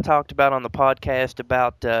 last week I talked about on the podcast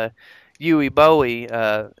about Yui Bowie.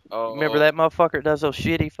 Remember that motherfucker that does those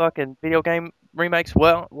shitty fucking video game remakes?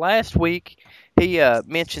 Well, last week he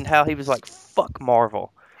mentioned how he was like, fuck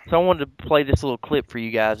Marvel. So I wanted to play this little clip for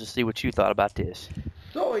you guys to see what you thought about this.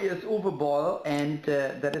 So here's Uwe Boll, and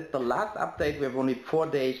that is the last update. We have only 4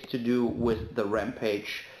 days to do with the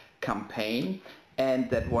Rampage campaign. And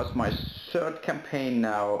that was my third campaign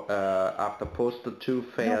now after Postal 2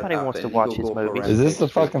 failed. Nobody wants to watch his movies. Is this the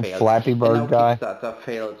fucking Flappy Bird guy? Kickstarter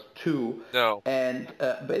failed too. No. And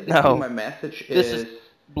basically my message is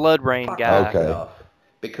Blood Rain guy. Okay.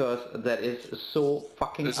 Because that is so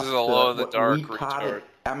fucking This absurd. is a glow-in-the-dark retarded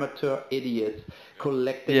amateur idiots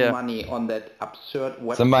collecting money on that absurd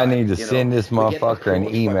website. Somebody needs to send this motherfucker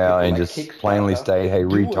an email and just plainly state, hey,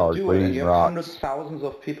 retard, quit eating rocks. Hundreds, thousands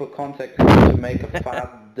of people contacting you to make a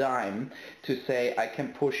fast dime to say, I can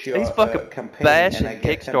push your campaign. Bashing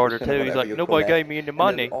Kickstarter too. He's like, nobody gave me any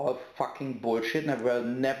money. It's all fucking bullshit, and I will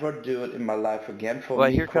never do it in my life again. For well,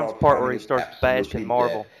 me, here comes the part where he starts bashing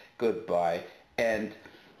Marvel. Goodbye. And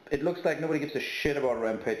it looks like nobody gives a shit about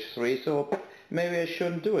Rampage 3, so maybe I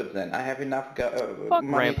shouldn't do it then. I have enough money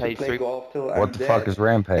Rampage to play 3. golf till What I'm the fuck is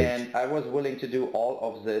Rampage? And I was willing to do all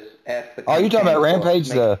of this as the you talking about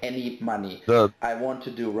Rampage? Any money. I want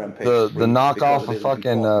to do Rampage. The knockoff of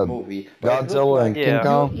fucking Godzilla and King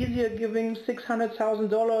Kong? You're easier giving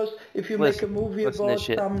 $600,000 if you make a movie about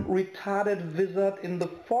some retarded wizard in the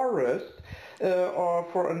forest. Or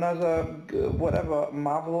for another, whatever,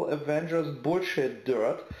 Marvel Avengers bullshit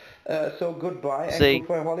dirt. So goodbye and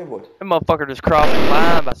goodbye Hollywood. That motherfucker just crossed the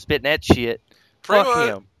line by spitting that shit. Fuck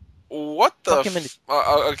him. What the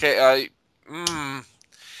okay,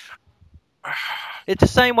 It's the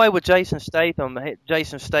same way with Jason Statham.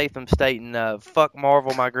 Jason Statham stating, fuck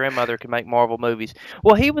Marvel, my grandmother can make Marvel movies.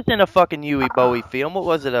 Well, he was in a fucking Yui Bowie film. What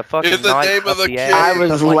was it, a fucking In the Name of the King. I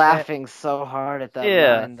was laughing so hard at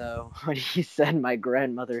that line, though, when he said my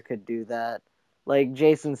grandmother could do that. Like,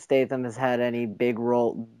 Jason Statham has had any big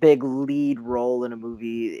lead role in a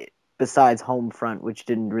movie besides Homefront, which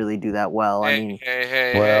didn't really do that well. In the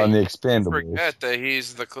Expendables. Forget that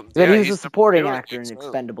he's the... he's a supporting actor in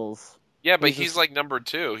Expendables. Yeah, but he's like number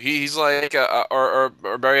 2. He's like, or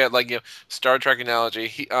better yet, like, Star Trek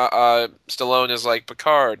analogy. Stallone is like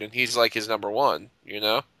Picard, and he's like his number 1.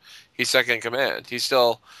 He's second in command. He's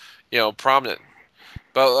still, prominent.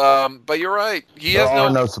 But you're right. There are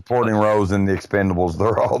no supporting roles in the Expendables.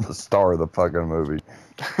 They're all the star of the fucking movie.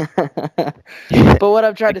 But what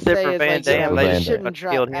I'm trying to say is, Van like, Damme, you know, they he shouldn't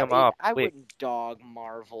try. killed him off I quick. wouldn't dog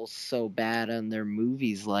Marvel so bad on their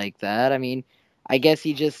movies like that. I mean, I guess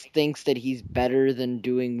he just thinks that he's better than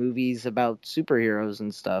doing movies about superheroes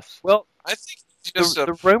and stuff. Well, I think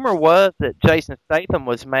the rumor was that Jason Statham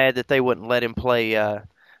was mad that they wouldn't let him play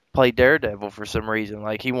Daredevil for some reason.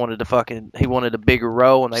 Like he wanted a bigger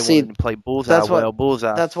role, and they wanted him to play Bullseye.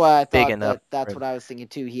 Bullseye. That's why I thought that's what I was thinking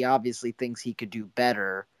too. He obviously thinks he could do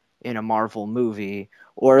better in a Marvel movie,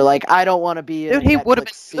 or like I don't want to be in a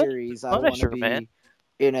Netflix series. I want to be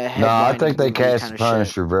in a headline. No, I think they cast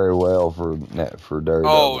Punisher very well for Daredevil.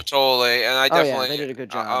 Oh, totally, and I definitely they did a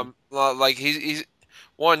good job. Like he's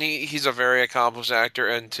a very accomplished actor,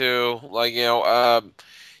 and two, like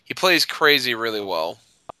he plays crazy really well.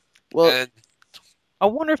 Well, and I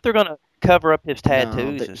wonder if they're gonna cover up his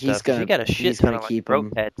tattoos and stuff. He got a shit ton of keep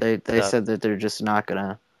them. They said that they're just not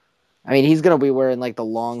gonna. I mean, he's gonna be wearing like the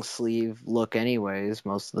long sleeve look anyways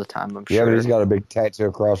most of the time. I'm sure. Yeah, but he's got a big tattoo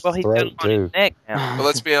across his throat too. Neck now. But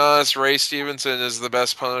let's be honest, Ray Stevenson is the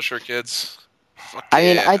best Punisher, kids. I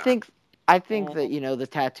mean, I think that the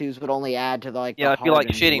tattoos would only add to the I feel like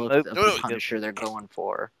shitty look of the Punisher they're going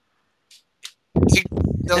for.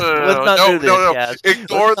 No.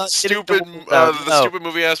 Ignore the stupid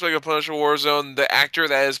movie aspect of Punisher Warzone. The actor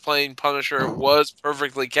that is playing Punisher was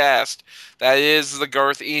perfectly cast. That is the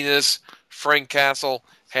Garth Ennis, Frank Castle,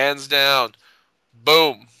 hands down.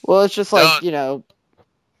 Boom. Well, it's just like, Ben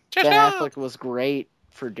Affleck was great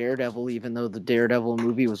for Daredevil, even though the Daredevil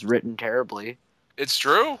movie was written terribly. It's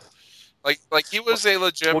true. Like he was a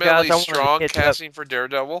legitimately strong casting for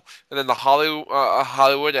Daredevil, and then the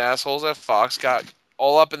Hollywood assholes at Fox got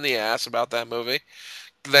all up in the ass about that movie.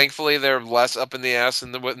 Thankfully, they're less up in the ass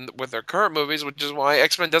with their current movies, which is why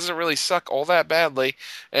X-Men doesn't really suck all that badly.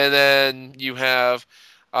 And then you have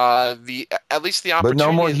at least the opportunity. But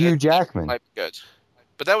no more Hugh Jackman. Might be good.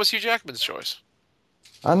 But that was Hugh Jackman's choice.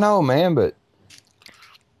 I know, man, but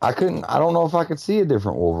I don't know if I could see a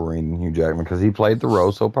different Wolverine than Hugh Jackman because he played the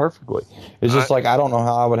role so perfectly. It's just like I don't know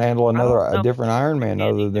how I would handle a different Iron Man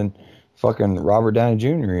other than fucking Robert Downey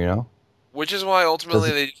Jr. Which is why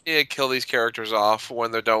ultimately they need to kill these characters off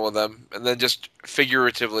when they're done with them, and then just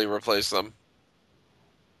figuratively replace them.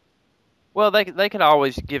 Well, they could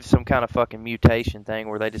always give some kind of fucking mutation thing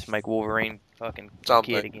where they just make Wolverine fucking a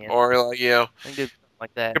kid again, or like they can do something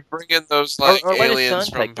like that. You bring in those aliens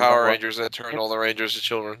from Power Rangers that turned all the Rangers to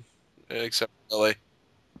children, except Billy.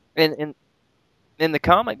 In the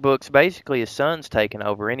comic books, basically his son's taken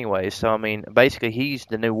over anyway. So I mean, basically he's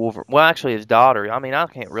the new Wolverine. Well, actually his daughter. I mean, I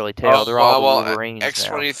can't really tell. They're all Wolverines.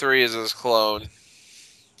 X-23 is his clone.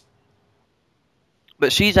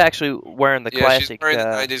 But she's actually wearing the classic. She's wearing the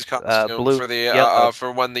 90s costume blue, for the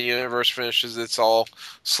for when the universe finishes. It's all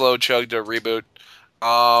slow chug to reboot.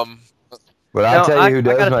 But I'll tell you who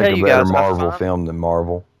does make a better Marvel film than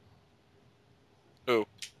Marvel. Who?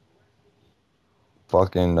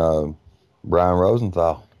 Fucking Brian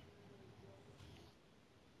Rosenthal.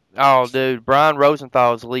 Oh, dude, Brian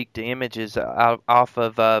Rosenthal's leaked images off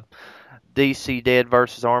of DC Dead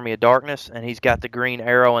versus Army of Darkness, and he's got the Green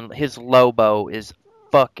Arrow, and his Lobo is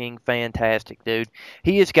fucking fantastic, dude.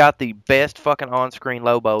 He has got the best fucking on-screen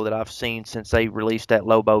Lobo that I've seen since they released that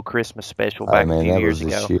Lobo Christmas special back a few years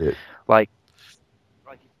ago. Shit.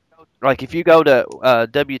 Like if you go to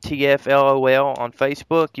WTF LOL on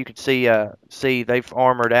Facebook, you could see they've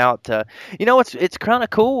armored out. It's kind of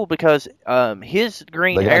cool because his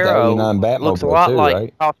Green Arrow looks a lot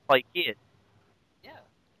like Cosplay Kid.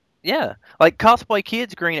 Yeah, like Cosplay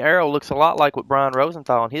Kid's Green Arrow looks a lot like what Brian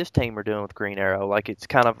Rosenthal and his team are doing with Green Arrow. Like it's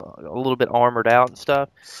kind of a little bit armored out and stuff.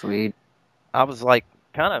 Sweet. I was like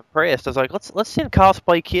kind of impressed. I was like, let's send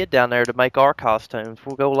Cosplay Kid down there to make our costumes.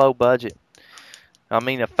 We'll go low budget. I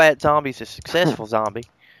mean, a fat zombie's a successful zombie,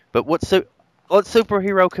 but what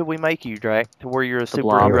superhero could we make you, Drac, to where you're a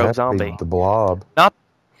superhero zombie? The Blob. Not.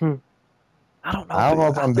 I don't know. I don't know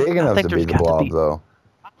if I'm big enough to be the Blob, though.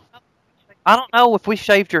 I don't know. If we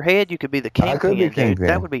shaved your head, you could be the Kingpin. I could be Kingpin.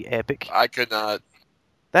 That would be epic. I could not.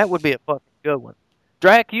 That would be a fucking good one.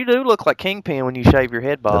 Drac, you do look like Kingpin when you shave your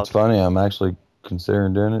head bald. That's funny. I'm actually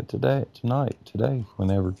considering doing it today,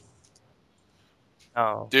 whenever.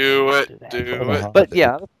 Oh, do it. But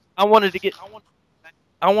yeah, I wanted to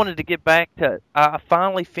get back to. I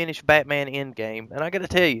finally finished Batman Endgame, and I got to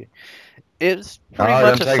tell you, it's pretty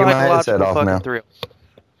much a psychological fucking thrill.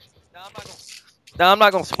 I'm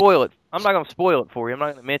not gonna spoil it. I'm not gonna spoil it for you. I'm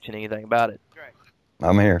not gonna mention anything about it.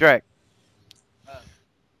 I'm here. Drac.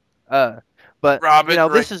 But Robin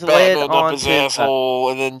this is led Batman on up his to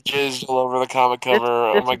asshole and then jizzed all over the comic cover.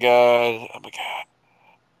 Oh my god!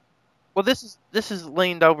 Well, this is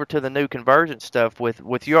leaned over to the new Convergence stuff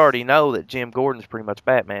with you already know that Jim Gordon's pretty much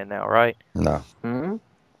Batman now, right? No. Mm-hmm.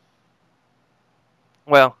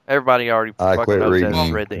 Well, everybody already fucking knows that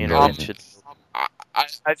and read the internet shit. I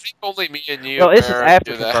think only me and you. Well, this is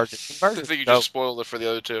after do that. Convergence. I think you just spoiled it for the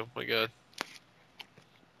other two. My god.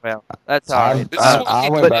 Well, that's alright. I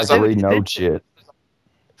went back to read no shit.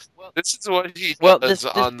 This is what he does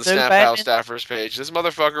on the Snappow staffers page. This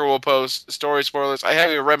motherfucker will post story spoilers. I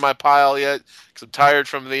haven't even read my pile yet because I'm tired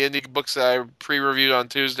from the indie books that I pre-reviewed on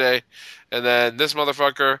Tuesday. And then this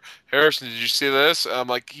motherfucker, Harrison, did you see this? I'm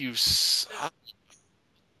like, you suck.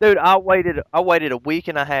 Dude, I waited a week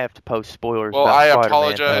and a half to post spoilers Well, about I Spider-Man.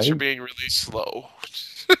 apologize for being really slow.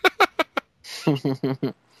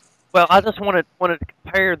 Well, I just wanted to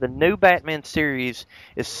compare the new Batman series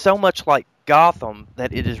is so much like Gotham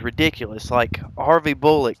that it is ridiculous. Like Harvey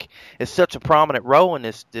Bullock is such a prominent role in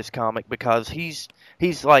this comic because he's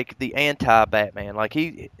like the anti-Batman. Like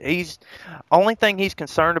he's only thing he's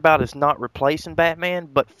concerned about is not replacing Batman,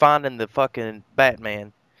 but finding the fucking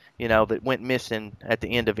Batman, that went missing at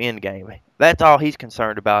the end of Endgame. That's all he's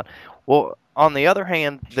concerned about. Well, on the other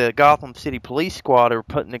hand, the Gotham City Police Squad are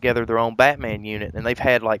putting together their own Batman unit, and they've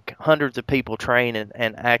had like hundreds of people train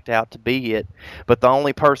and act out to be it. But the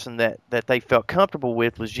only person that they felt comfortable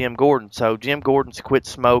with was Jim Gordon. So Jim Gordon's quit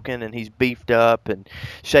smoking, and he's beefed up and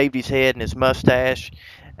shaved his head and his mustache.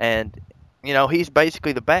 And, he's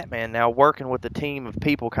basically the Batman now, working with a team of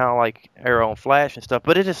people kind of like Arrow and Flash and stuff.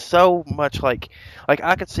 But it is so much like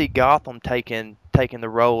I could see Gotham taking the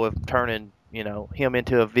role of turning him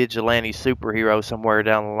into a vigilante superhero somewhere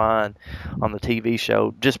down the line on the TV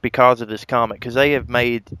show just because of this comic. Because they have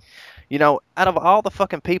made, out of all the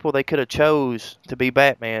fucking people they could have chose to be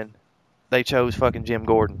Batman, they chose fucking Jim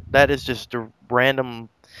Gordon. That is just a random,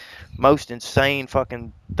 most insane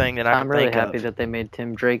fucking thing that I can think of. I'm really happy that they made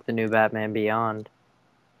Tim Drake the new Batman Beyond.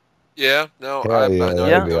 Yeah, no, that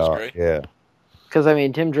was great. Yeah. Because,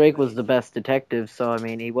 Tim Drake was the best detective, so,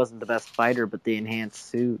 he wasn't the best fighter, but the enhanced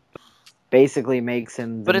suit basically makes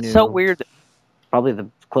him But it's so weird. Probably the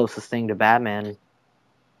closest thing to Batman.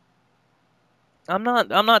 I'm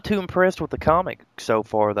not too impressed with the comic so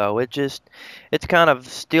far, though. It's kind of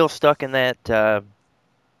still stuck in that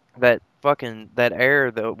that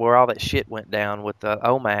era where all that shit went down with the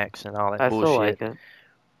Omax and all that bullshit. I still like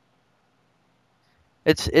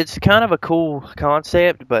it. It's kind of a cool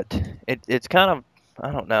concept, but it's kind of,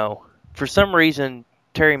 I don't know. For some reason,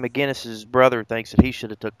 Terry McGinnis's brother thinks that he should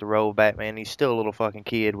have took the role of Batman. He's still a little fucking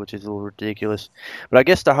kid, which is a little ridiculous. But I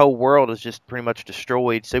guess the whole world is just pretty much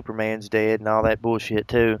destroyed. Superman's dead and all that bullshit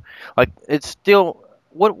too. Like it's still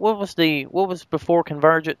what was before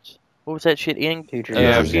Convergence? What was that shit in Future's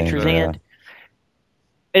End?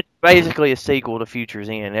 It's basically a sequel to Future's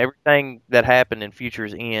End. Everything that happened in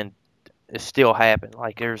Future's End is still happened.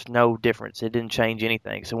 Like there's no difference. It didn't change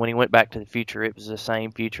anything. So when he went back to the future, it was the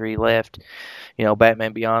same future he left.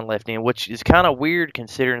 Batman Beyond left in, which is kind of weird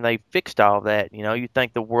considering they fixed all of that. You'd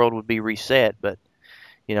think the world would be reset, but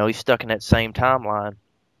he's stuck in that same timeline.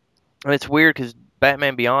 And it's weird because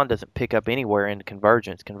Batman Beyond doesn't pick up anywhere into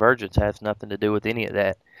Convergence. Convergence has nothing to do with any of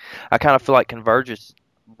that. I kind of feel like Convergence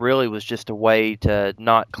really was just a way to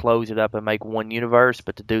not close it up and make one universe,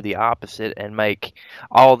 but to do the opposite and make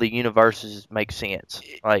all the universes make sense.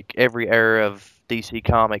 Like every era of DC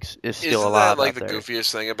Comics is still alive. Isn't that like the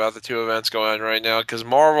goofiest thing about the two events going on right now? Because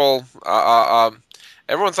Marvel,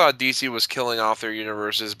 everyone thought DC was killing off their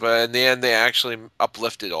universes, but in the end, they actually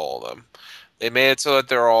uplifted all of them. They made it so that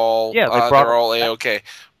they're all A-okay.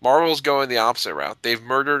 Marvel's going the opposite route. They've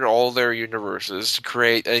murdered all their universes to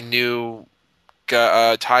create a new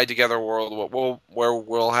tied together world where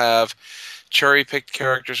we'll have cherry-picked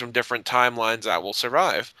characters from different timelines that will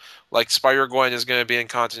survive. Like Spider-Gwen is going to be in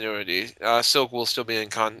continuity. Silk will still be in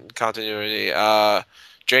continuity.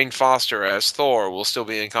 Jane Foster as Thor will still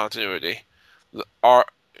be in continuity.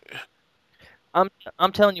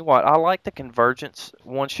 I'm telling you what, I like the Convergence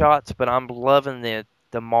one-shots, but I'm loving the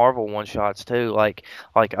Marvel one-shots too. Like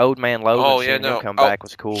Old Man Logan him come back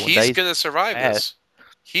was cool. He's going to survive this.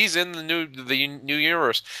 He's in the new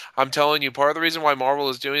universe. I'm telling you, part of the reason why Marvel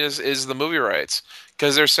is doing this is the movie rights,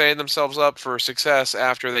 because they're setting themselves up for success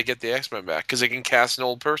after they get the X-Men back, because they can cast an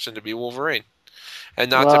old person to be Wolverine,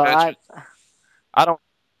 and not to mention,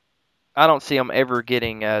 I don't see them ever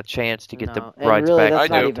getting a chance to get the rights really, back.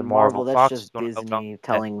 That's not even Marvel. That's just Disney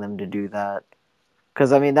telling them to do that.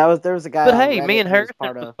 Because there was a guy. But hey, me and Harrison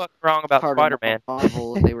was fucking wrong about Spider-Man.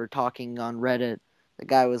 Marvel, they were talking on Reddit.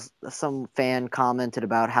 some fan commented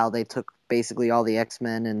about how they took basically all the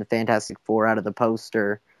X-Men and the Fantastic Four out of the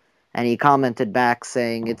poster, and he commented back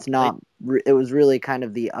saying it was really kind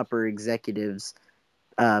of the upper executives,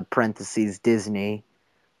 parentheses Disney,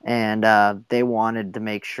 and they wanted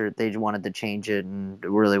to change it, and it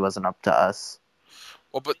really wasn't up to us.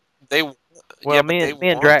 Well, but they me want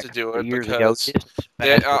and Drac to do it years because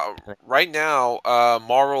ago, right now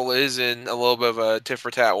Marvel is in a little bit of a tit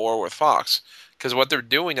for tat war with Fox, because what they're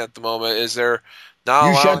doing at the moment is they're not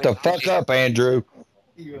allowing. You shut the fuck up, Andrew.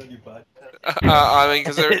 I mean,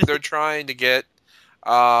 because they're trying to get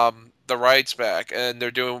the rights back, and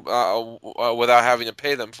they're doing without having to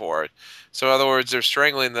pay them for it. So in other words, they're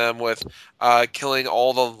strangling them with killing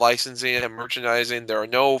all the licensing and merchandising. There are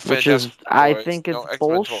no Fantastic Four I toys, think no it's X-Men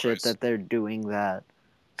bullshit toys. that they're doing that.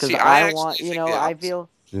 Because See, I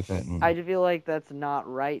feel like that's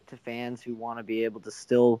not right to fans who want to be able to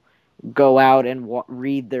still go out and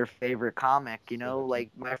read their favorite comic. Like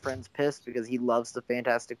my friend's pissed because he loves the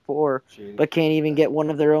Fantastic Four, but can't even get one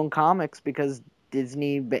of their own comics because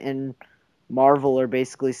Disney and Marvel are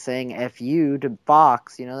basically saying F you to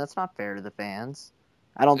Fox. That's not fair to the fans.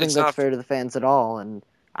 I don't think that's fair to the fans at all, and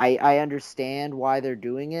I understand why they're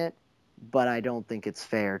doing it, but I don't think it's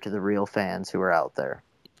fair to the real fans who are out there.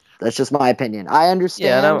 That's just my opinion. I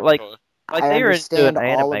understand. Yeah, I understand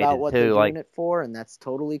all about what they're doing too, it for, and that's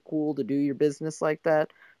totally cool to do your business like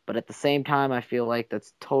that. But at the same time, I feel like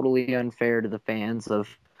that's totally unfair to the fans of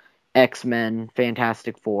X-Men,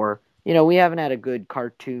 Fantastic Four. We haven't had a good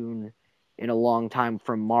cartoon in a long time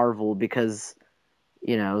from Marvel because,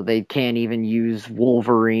 they can't even use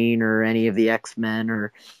Wolverine or any of the X-Men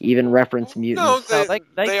or even reference mutants. No,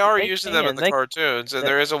 they are using them in the cartoons, and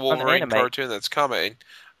there is a Wolverine cartoon that's coming.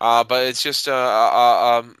 But it's just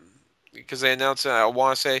because they announced it, I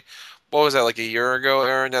want to say, what was that, like a year ago,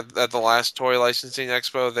 Aaron, at the last Toy Licensing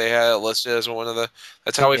Expo, they had it listed as one of the,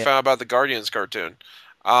 that's how we found out about the Guardians cartoon.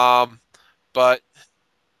 But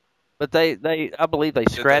I believe they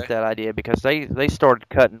scrapped that idea because they started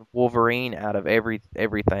cutting Wolverine out of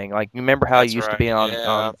everything. Like, you remember how he used to be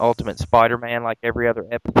on Ultimate Spider-Man, like every other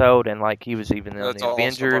episode, and like he was even in the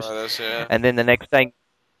Avengers. And then the next thing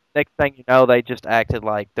you know, they just acted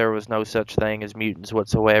like there was no such thing as mutants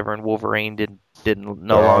whatsoever, and Wolverine didn't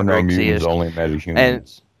no longer exist. Mutants, only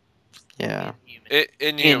metahumans. Yeah.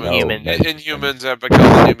 Inhumans have become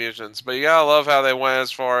the new mutants, but you gotta love how they went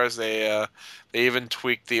as far as they even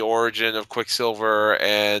tweaked the origin of Quicksilver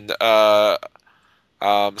and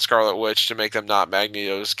Scarlet Witch to make them not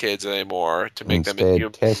Magneto's kids anymore, to make them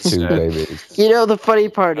Inhumans. Test tube babies. The funny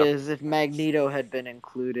part is, if Magneto had been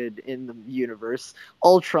included in the universe,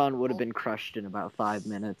 Ultron would have been crushed in about 5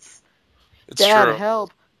 minutes. It's Dad, true.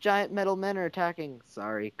 help! Giant metal men are attacking.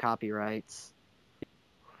 Sorry, copyrights.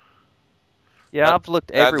 Yeah, I've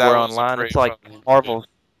looked everywhere online. It's like Marvel's.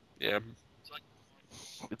 Yeah.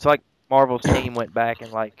 It's like Marvel's team went back and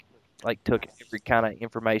like took every kind of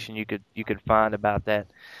information you could find about that,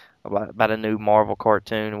 about a new Marvel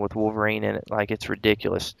cartoon with Wolverine in it. Like, it's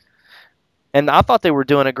ridiculous. And I thought they were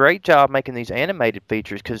doing a great job making these animated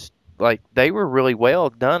features because like they were really well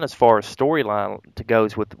done as far as storyline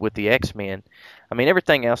goes with the X-Men. I mean,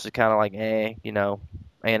 everything else is kind of like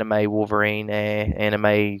anime Wolverine,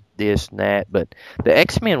 anime this and that, but the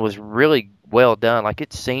X-Men was really well done. Like,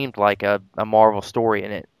 it seemed like a Marvel story,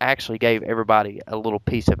 and it actually gave everybody a little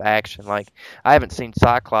piece of action. Like, I haven't seen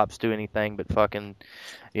Cyclops do anything but fucking,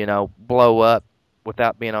 blow up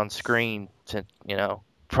without being on screen since,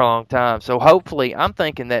 for a long time. So hopefully, I'm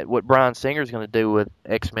thinking that what Bryan Singer's going to do with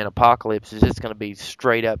X-Men Apocalypse is it's going to be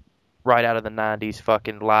straight up right out of the 90s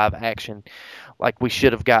fucking live action like we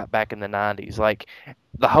should have got back in the 90s. Like,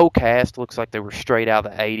 the whole cast looks like they were straight out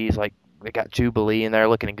of the 80s. Like, they got Jubilee in there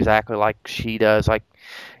looking exactly like she does. Like,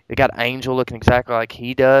 they got Angel looking exactly like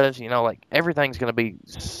he does. Like, everything's going to be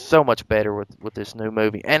so much better with this new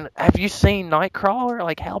movie. And have you seen Nightcrawler?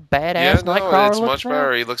 Like, how badass Nightcrawler it's looks much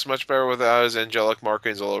better. He looks much better without his angelic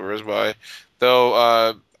markings all over his body.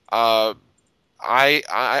 Though, I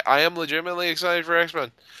am legitimately excited for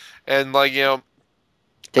X-Men. And, like, Days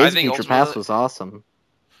of Future Past was awesome.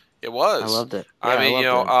 It was. I loved it.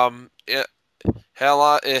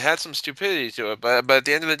 Yeah, it had some stupidity to it, but at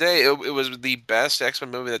the end of the day, it was the best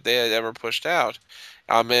X-Men movie that they had ever pushed out.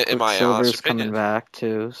 In my honest opinion, coming back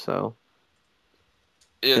too, so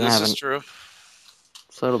yeah, this is true.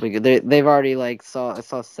 So it'll be good. They've already I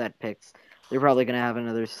saw set pics. They're probably gonna have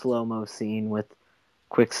another slow-mo scene with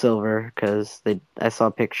Quicksilver because I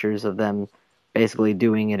saw pictures of them basically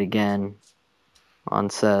doing it again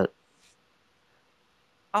on set.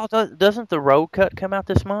 Oh, doesn't the Road Cut come out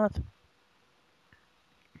this month?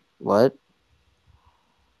 What?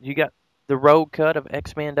 You got the Rogue cut of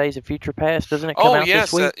X-Men: Days of Future Past. Doesn't it come out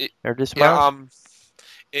this week or this month?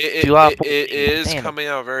 It is coming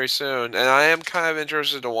out very soon, and I am kind of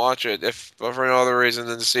interested to watch it, if for no other reason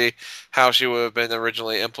than to see how she would have been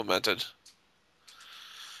originally implemented.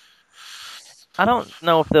 I don't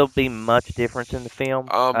know if there'll be much difference in the film.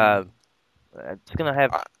 It's gonna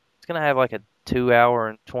have like a 2 hour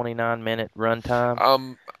and 29-minute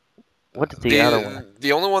runtime. What's the other one?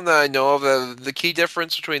 The only one that I know of, the key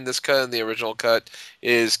difference between this cut and the original cut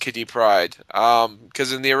is Kitty Pryde.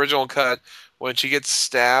 Because in the original cut, when she gets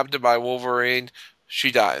stabbed by Wolverine,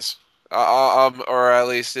 she dies. Or at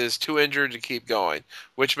least is too injured to keep going,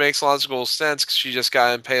 which makes logical sense because she just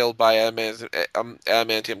got impaled by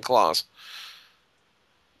adamantium claws.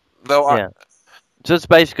 Though, so it's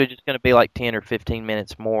basically just going to be like 10 or 15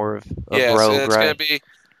 minutes more of Rogue, and it's going to be.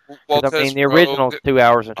 Well, I mean, the original is 2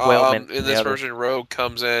 hours and 12 minutes. In this version, Rogue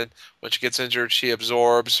comes in. When she gets injured, she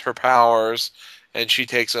absorbs her powers, and she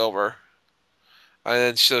takes over. And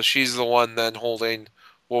then, so she's the one then holding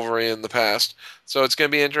Wolverine in the past. So it's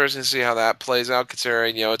going to be interesting to see how that plays out,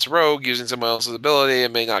 considering, it's Rogue using someone else's ability.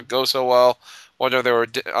 It may not go so well. Wonder if there were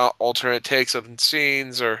alternate takes of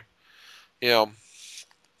scenes or, and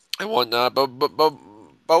whatnot. But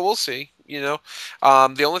we'll see. The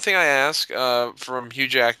only thing I ask from Hugh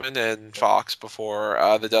Jackman and Fox before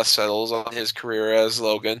the dust settles on his career as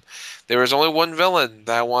Logan, there is only one villain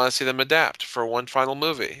that I want to see them adapt for one final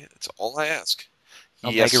movie. That's all I ask.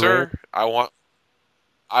 Yes, sir. Red? I want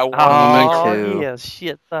I want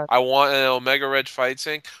an Omega Red fight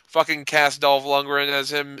scene. Fucking cast Dolph Lundgren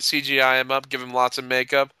as him, CGI him up, give him lots of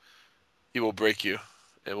makeup. He will break you.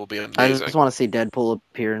 It will be amazing. I just want to see Deadpool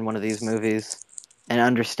appear in one of these movies and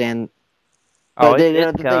understand. But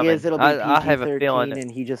the thing is, it'll be PG-13,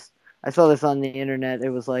 and I saw this on the internet. It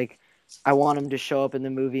was like, I want him to show up in the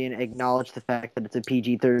movie and acknowledge the fact that it's a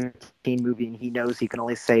PG-13 movie, and he knows he can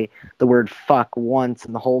only say the word fuck once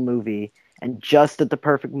in the whole movie, and just at the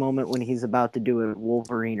perfect moment when he's about to do it,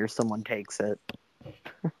 Wolverine or someone takes it.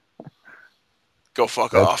 Go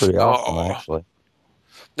fuck off. That's pretty awesome, actually.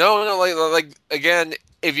 No, like again,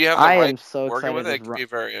 if you have the right working with it, it can be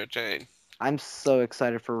very entertaining. I'm so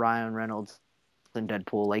excited for Ryan Reynolds and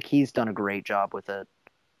Deadpool. Like, he's done a great job with it.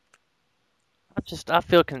 I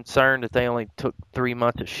feel concerned that they only took 3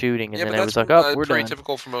 months of shooting, and then it was like, we're pretty done.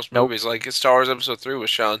 Typical for most movies. Like Star Wars Episode 3 was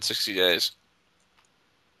shot in 60 days.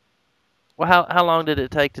 Well, how long did it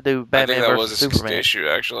take to do Batman I think that versus was a Superman? 60-day shoot,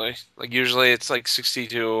 actually. Like usually it's like 60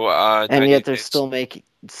 to and yet they're days. still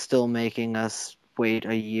making us wait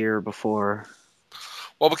a year before.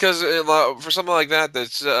 Well, because for something like that,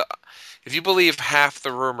 that's if you believe half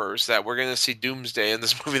the rumors that we're going to see Doomsday in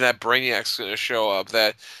this movie, that Brainiac's going to show up,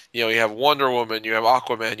 that you have Wonder Woman, you have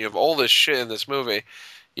Aquaman, you have all this shit in this movie.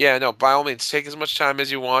 Yeah, no, by all means, take as much time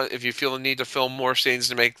as you want. If you feel the need to film more scenes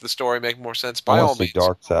to make the story make more sense, by all means.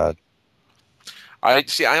 Darkseid. I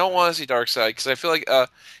don't want to see Darkseid because I feel like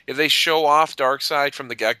if they show off Darkseid from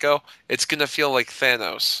the get-go, it's gonna feel like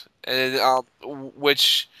Thanos, and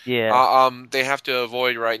which they have to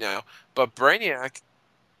avoid right now. But Brainiac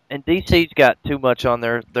and DC's got too much on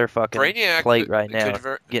their fucking plate right now,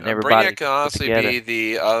 getting everybody Brainiac can honestly together. be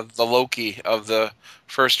the Loki of the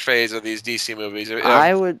first phase of these DC movies.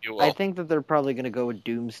 I think that they're probably gonna go with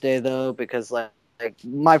Doomsday though, because like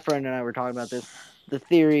my friend and I were talking about this. The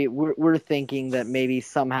theory, we're thinking that maybe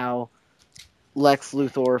somehow Lex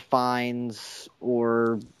Luthor finds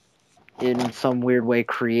or in some weird way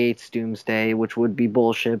creates Doomsday, which would be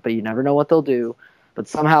bullshit, but you never know what they'll do. But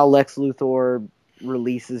somehow Lex Luthor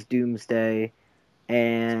releases Doomsday,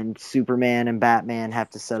 and Superman and Batman have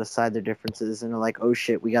to set aside their differences, and they're like, oh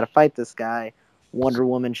shit, we gotta fight this guy. Wonder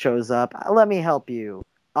Woman shows up, let me help you.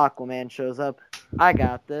 Aquaman shows up, I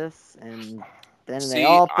got this, and... Then they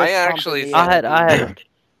all I actually. I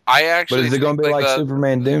But is it going to be like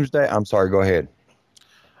Superman Doomsday? I'm sorry. Go ahead.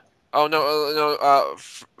 Oh no!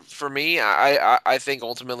 For me, I think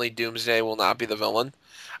ultimately Doomsday will not be the villain.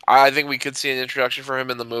 I think we could see an introduction for him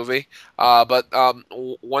in the movie. But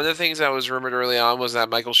one of the things that was rumored early on was that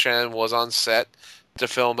Michael Shannon was on set to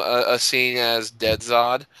film a scene as Dead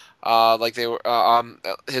Zod. Like they were,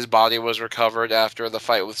 his body was recovered after the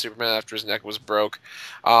fight with Superman after his neck was broke.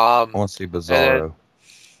 I want to see Bizarro.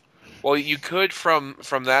 Well, you could from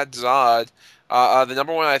that Zod. The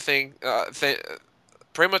number one, I think,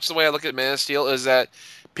 pretty much the way I look at Man of Steel is that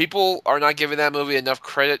people are not giving that movie enough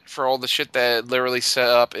credit for all the shit that it literally set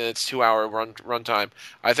up in its 2-hour runtime.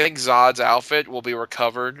 I think Zod's outfit will be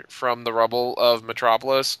recovered from the rubble of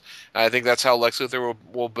Metropolis. And I think that's how Lex Luthor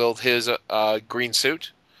will build his green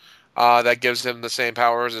suit. That gives him the same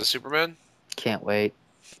powers as Superman. Can't wait.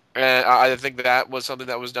 And I think that was something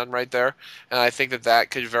that was done right there. And I think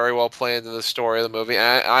that could very well play into the story of the movie.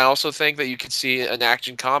 And I also think that you could see an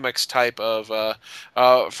Action Comics type of,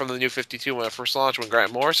 from the New 52 when it first launched, when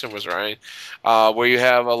Grant Morrison was writing, where you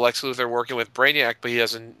have a Lex Luthor working with Brainiac, but he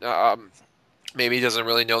doesn't, maybe he doesn't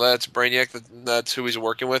really know that it's Brainiac, that's who he's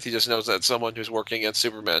working with. He just knows that it's someone who's working against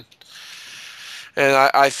Superman. And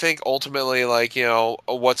I think ultimately, like,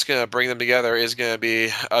 what's going to bring them together is going to be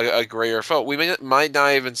a greater foe. We might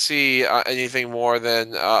not even see anything more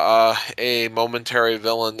than a momentary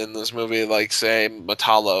villain in this movie, like, say,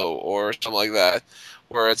 Metallo or something like that,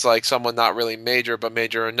 where it's like someone not really major, but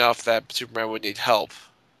major enough that Superman would need help.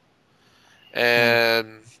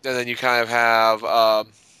 And then you kind of have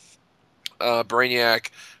Brainiac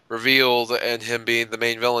revealed and him being the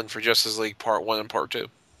main villain for Justice League Part 1 and Part 2.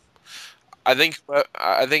 I think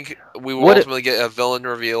we will ultimately get a villain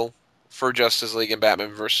reveal for Justice League and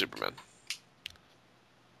Batman vs Superman.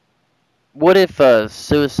 What if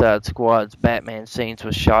Suicide Squad's Batman scenes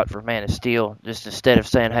was shot for Man of Steel? Just instead of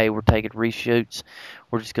saying, "Hey, we're taking reshoots,"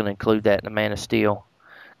 we're just going to include that in the Man of Steel,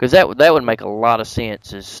 because that would make a lot of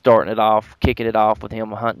sense. Is kicking it off with him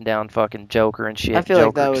hunting down fucking Joker and shit. I feel Joker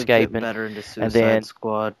like that would escaping, fit better into Suicide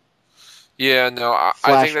Squad. Yeah, no,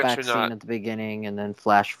 I think that should not. Flashback scene at the beginning and then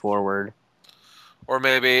flash forward. Or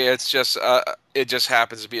maybe it's just it just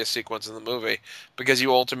happens to be a sequence in the movie, because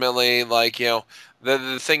you ultimately, like,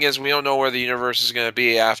 the thing is, we don't know where the universe is going to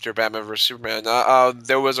be after Batman vs Superman.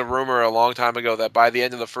 There was a rumor a long time ago that by the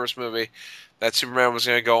end of the first movie, that Superman was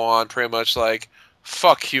going to go on pretty much like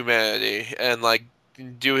fuck humanity and like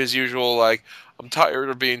do his usual like, I'm tired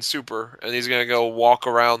of being super, and he's going to go walk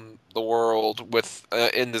around the world with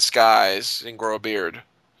in disguise and grow a beard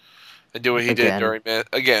and do what he did during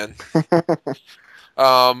again.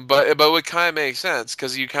 But it would kind of make sense,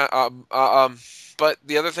 because you kind but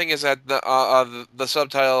the other thing is that the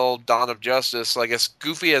subtitle Dawn of Justice, like, as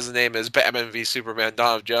goofy as the name is, Batman v Superman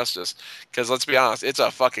Dawn of Justice, because let's be honest, it's a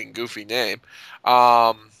fucking goofy name.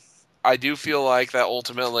 I do feel like that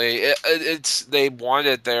ultimately they wanted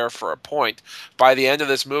it there for a point. By the end of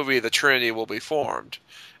this movie, the Trinity will be formed,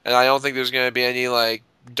 and I don't think there's going to be any like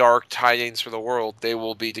dark tidings for the world. They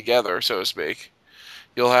will be together, so to speak.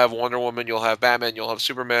 You'll have Wonder Woman, you'll have Batman, you'll have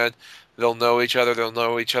Superman. They'll know each other. They'll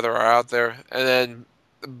know each other are out there. And then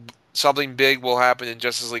something big will happen in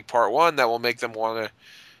Justice League Part 1 that will make them want to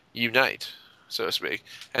unite, so to speak.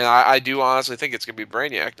 And I do honestly think it's going to be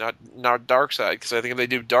Brainiac, not Darkseid. Because I think if they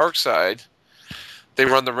do Darkseid, they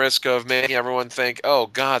run the risk of making everyone think, oh,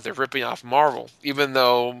 God, they're ripping off Marvel. Even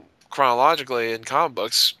though, chronologically, in comic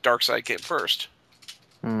books, Darkseid came first.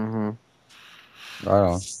 Mm-hmm.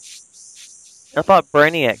 Right on. I thought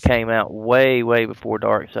Brainiac came out way, way before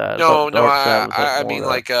Darkseid. I mean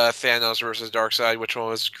like Thanos versus Darkseid. Which one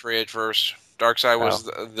was created first? Darkseid was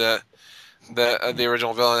the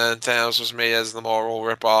original villain, and Thanos was made as the Marvel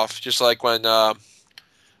ripoff. Just like when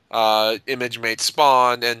Image made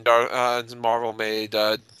Spawn and Marvel made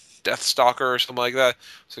Deathstalker or something like that.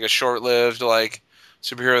 It's like a short-lived like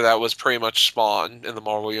superhero that was pretty much Spawn in the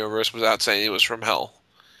Marvel universe, without saying he was from hell.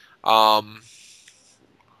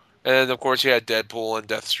 And of course, you had Deadpool and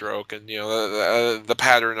Deathstroke, and the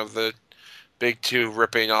pattern of the big two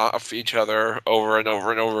ripping off each other over and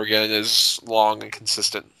over and over again is long and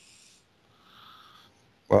consistent.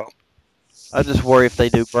 Well, I just worry if they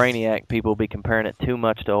do Brainiac, people will be comparing it too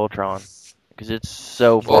much to Ultron, because it's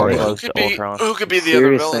so far close to Ultron. Who could be the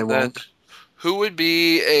other villain then? Who would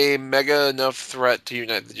be a mega enough threat to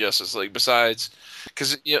unite the Justice League besides?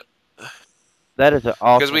 Because that is an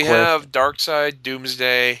awesome Because we have Darkseid,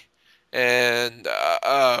 Doomsday, and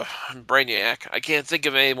Brainiac. I can't think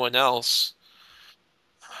of anyone else.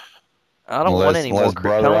 I don't want any more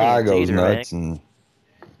Kryptonians either, man.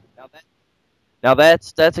 Now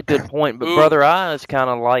that's a good point, but Brother Eye is kind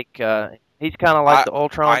of like he's kind of like the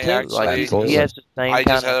Ultron too. Actually, he has the same. I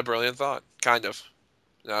just had a brilliant thought, kind of.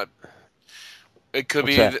 It could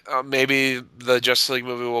be maybe the Justice League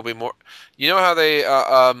movie will be more. You know how they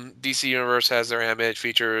DC Universe has their animated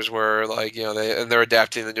features where they're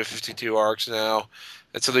adapting the New 52 arcs now,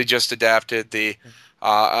 and so they just adapted the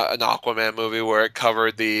an Aquaman movie where it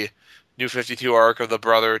covered the New 52 arc of the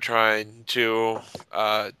brother trying to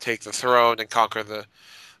take the throne and conquer the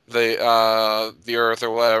Earth or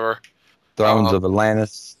whatever. Thrones of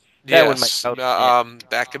Atlantis. Yes,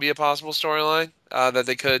 that could be a possible storyline that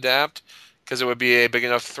they could adapt. Because it would be a big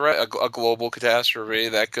enough threat, a global catastrophe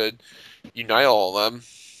that could unite all of them.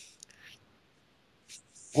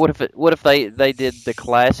 What if they did the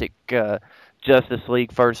classic Justice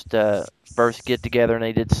League first get together and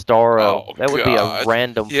they did Starro? That would be a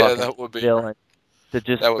random fucking villain to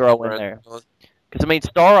just throw in there. Because I mean,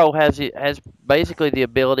 Starro has basically the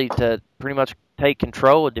ability to pretty much take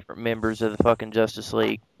control of different members of the fucking Justice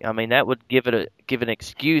League. I mean, that would give an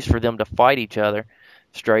excuse for them to fight each other,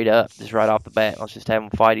 straight up, just right off the bat. Let's just have them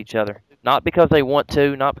fight each other. Not because they want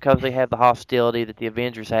to, not because they have the hostility that the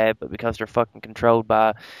Avengers have, but because they're fucking controlled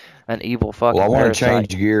by an evil fucking Well, I want parasite. to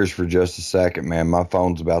change gears for just a second, man. My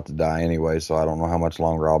phone's about to die anyway, so I don't know how much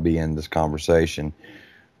longer I'll be in this conversation.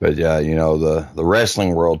 But, you know, the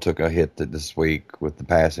wrestling world took a hit this week with the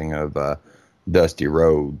passing of Dusty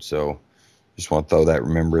Rhodes. So just want to throw that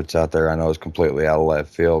remembrance out there. I know it's completely out of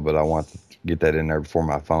left field, but I want to get that in there before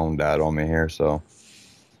my phone died on me here. So,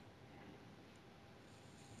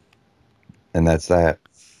 and that's that.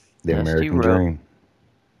 The Dusty American Rhodes.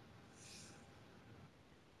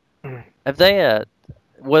 Dream. Have they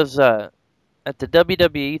was at the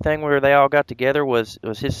WWE thing where they all got together? Was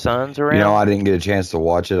his sons around? You know, I didn't get a chance to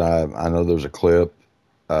watch it. I know there's a clip,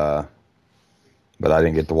 but I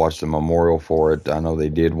didn't get to watch the memorial for it. I know they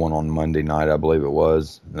did one on Monday night, I believe it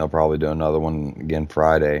was. And they'll probably do another one again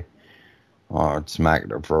Friday.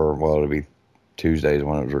 It'll be Tuesdays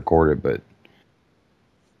when it was recorded, but.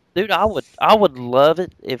 Dude, I would love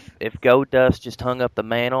it if Goldust just hung up the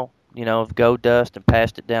mantle, you know, of Goldust and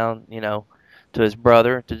passed it down, you know, to his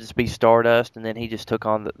brother to just be Stardust, and then he just took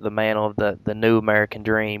on the mantle of the new American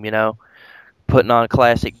Dream, you know, putting on a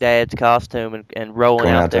classic dad's costume and rolling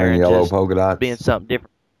out there in and yellow just polka dots. being something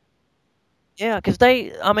different. Yeah, because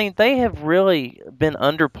they have really been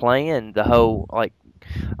underplaying the whole, like,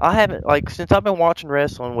 I haven't, like, since I've been watching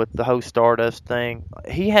wrestling with the whole Stardust thing,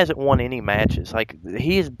 he hasn't won any matches. Like,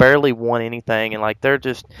 he has barely won anything, and, like, they're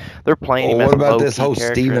playing him as a low-key character. What about this whole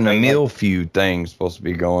Stephen Amell feud thing supposed to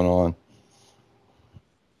be going on?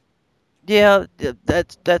 Yeah,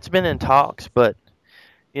 that's been in talks, but,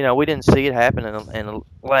 you know, we didn't see it happen in the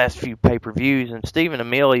last few pay-per-views, and Stephen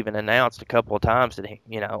Amell even announced a couple of times that, he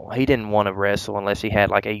didn't want to wrestle unless he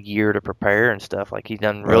had, like, a year to prepare and stuff. Like, he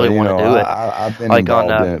doesn't really want to do it. I've been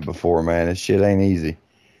involved in it before, man. This shit ain't easy.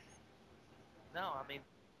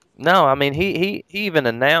 No, I mean, he even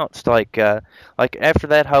announced, like after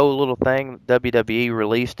that whole little thing, WWE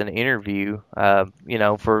released an interview, you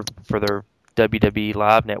know, for their WWE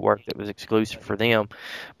Live network that was exclusive for them.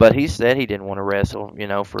 But he said he didn't want to wrestle, you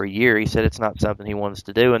know, for a year. He said it's not something he wants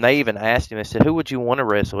to do. And they even asked him, they said, who would you want to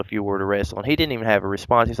wrestle if you were to wrestle? And he didn't even have a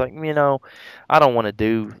response. He's like, you know, I don't want to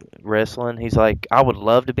do wrestling. He's like, I would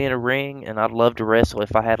love to be in a ring, and I'd love to wrestle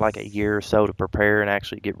if I had like a year or so to prepare and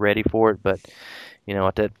actually get ready for it. But, you know,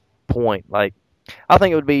 at that point, like, I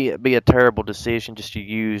think it would be a terrible decision just to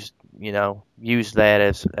use that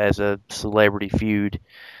as a celebrity feud.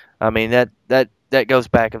 I mean, that goes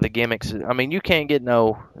back of the gimmicks. I mean, you can't get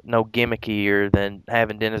no gimmickier than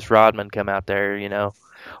having Dennis Rodman come out there, you know,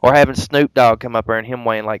 or having Snoop Dogg come up there and him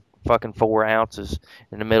weighing like fucking 4 ounces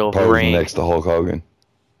in the middle of the ring next to Hulk Hogan.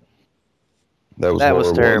 That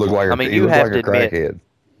was terrible. He looked like a crackhead.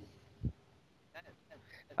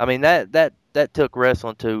 I mean, that took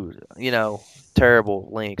wrestling to, you know, terrible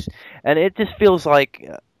lengths, and it just feels like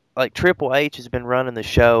Triple H has been running the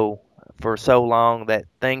show for so long that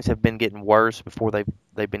things have been getting worse before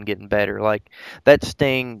they've been getting better. Like that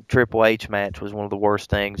Sting Triple H match was one of the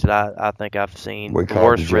worst things that I think I've seen. The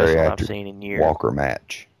worst wrestling I've seen in years. Walker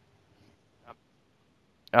match.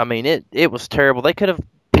 I mean, it was terrible. They could have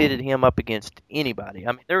pitted him up against anybody.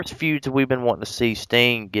 I mean, there's feuds that we've been wanting to see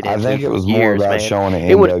Sting get into. I think it was more about showing an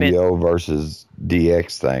NWO versus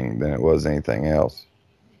DX thing than it was anything else.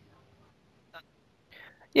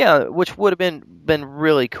 Yeah, which would have been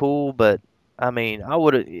really cool, but I mean, it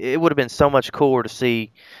would have been so much cooler to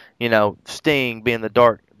see, you know, Sting being the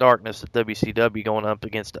darkness of WCW going up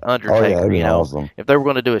against the Undertaker. Oh, yeah, that'd be awesome. If they were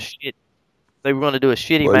going to do a shitty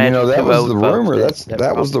well, match. You know, that was the rumor.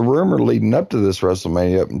 That was the rumor leading up to this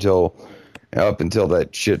WrestleMania up until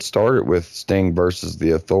that shit started with Sting versus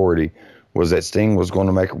the Authority, was that Sting was going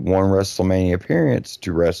to make one WrestleMania appearance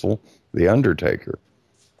to wrestle the Undertaker.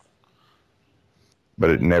 But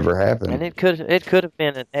it never happened. And it could have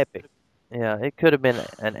been an epic. Yeah, it could have been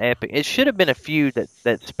an epic. It should have been a feud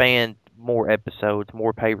that spanned more episodes,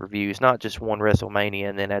 more pay-per-views, not just one WrestleMania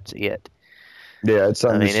and then that's it. Yeah, it's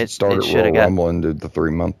something that started Royal Rumble and did the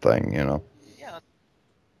 3-month thing, you know.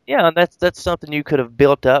 Yeah, and that's something you could have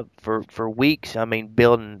built up for weeks. I mean,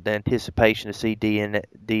 building the anticipation to see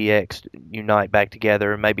DX unite back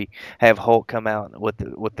together, and maybe have Hulk come out with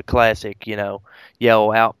the classic, you know,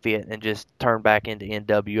 yellow outfit and just turn back into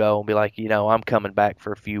NWO and be like, you know, I'm coming back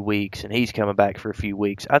for a few weeks, and he's coming back for a few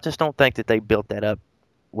weeks. I just don't think that they built that up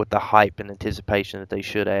with the hype and anticipation that they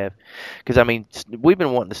should have. Because, I mean, we've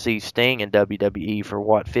been wanting to see Sting in WWE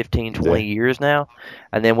for, 15, 20 years now?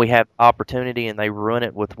 And then we have opportunity, and they run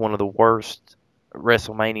it with one of the worst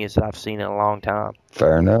WrestleManias that I've seen in a long time.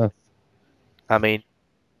 Fair enough. I mean,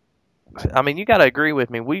 you got to agree with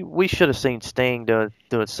me. We should have seen Sting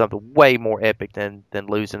doing something way more epic than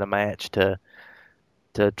losing a match to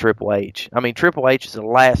Triple H. I mean, Triple H is the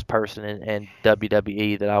last person in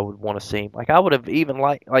WWE that I would want to see. Like, I would have even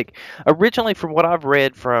like originally, from what I've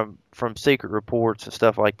read from secret reports and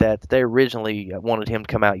stuff like that, they originally wanted him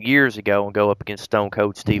to come out years ago and go up against Stone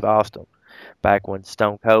Cold Steve Austin back when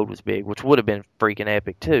Stone Cold was big, which would have been freaking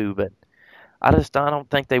epic too. But I don't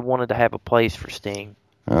think they wanted to have a place for Sting.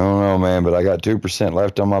 I don't know, man, but I got 2%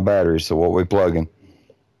 left on my battery, so what we plugging?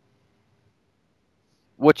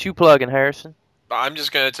 What you plugging, Harrison? I'm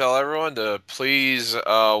just going to tell everyone to please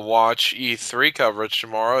watch E3 coverage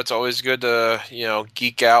tomorrow. It's always good to,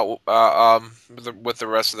 geek out with the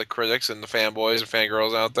rest of the critics and the fanboys and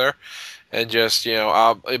fangirls out there. And just,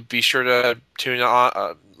 be sure to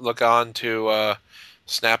look on to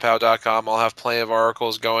Snappow.com. I'll have plenty of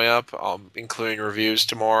articles going up, including reviews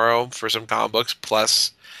tomorrow for some comic books,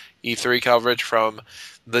 plus E3 coverage from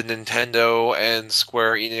the Nintendo and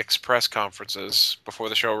Square Enix press conferences before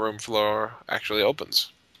the showroom floor actually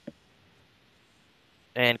opens.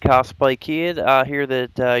 And Cosplay Kid, I hear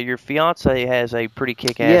that your fiance has a pretty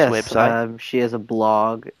kick-ass website. She has a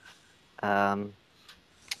blog. What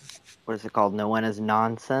is it called? Noena's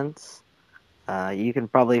Nonsense. You can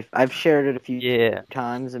probably... I've shared it a few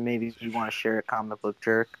times, and maybe if you want to share a Comic Book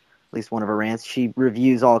Jerk, at least one of her rants. She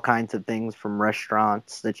reviews all kinds of things from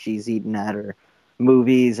restaurants that she's eaten at, or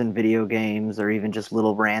movies and video games, or even just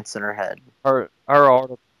little rants in her head. Her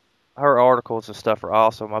articles and stuff are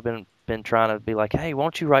awesome. I've been trying to be like, hey,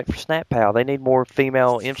 won't you write for Snappow? They need more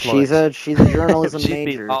female influence. She's a journalism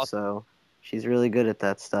major, so she's really good at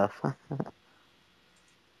that stuff.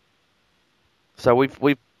 So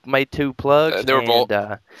we've made 2 plugs. They were both,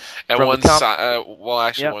 and one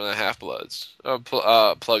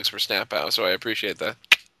 1.5 plugs for Snappow. So I appreciate that.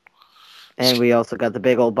 And we also got the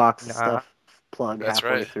big old box of stuff plug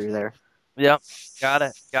halfway through there. Yep,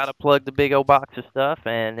 gotta plug the big old box of stuff,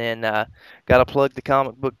 and then gotta plug the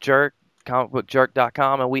Comic Book Jerk,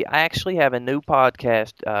 comicbookjerk.com, and we actually have a new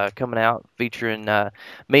podcast coming out featuring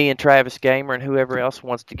me and Travis Gamer and whoever else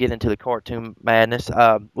wants to get into the cartoon madness.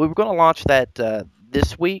 We were going to launch that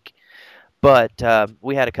this week, but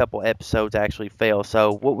we had a couple episodes actually fail.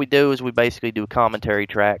 So what we do is we basically do commentary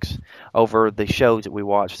tracks over the shows that we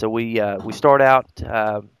watch. So we start out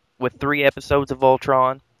with 3 episodes of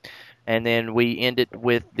Voltron, and then we end it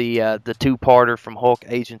with the 2-parter from Hulk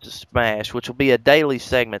Agents of Smash, which will be a daily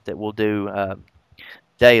segment that we'll do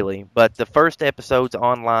daily. But the first episode's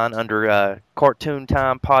online under Cartoon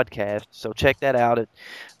Time Podcast, so check that out.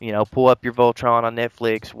 Pull up your Voltron on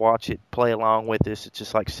Netflix, watch it, play along with us. It's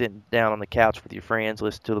just like sitting down on the couch with your friends,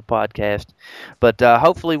 listen to the podcast. But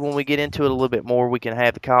hopefully when we get into it a little bit more, we can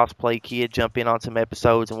have the Cosplay Kid jump in on some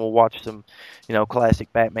episodes, and we'll watch some,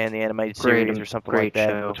 classic Batman the Animated Series or something like that,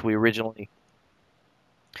 show. Which we originally...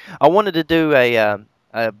 I wanted to do a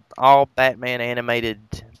all Batman animated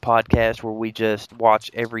podcast where we just watch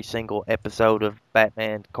every single episode of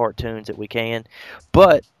Batman cartoons that we can,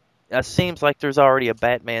 but it seems like there's already a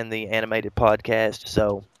Batman the Animated podcast,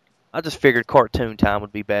 so I just figured Cartoon Time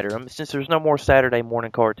would be better. Since there's no more Saturday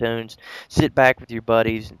morning cartoons, sit back with your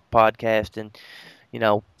buddies and podcast, and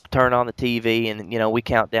turn on the TV, and we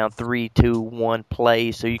count down 3, 2, 1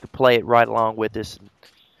 play, so you can play it right along with us.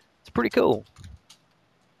 It's pretty cool.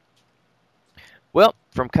 Well,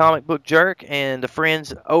 from Comic Book Jerk and the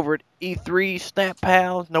friends over at E3,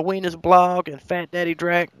 Snappow, Nowena's blog, and Fat Daddy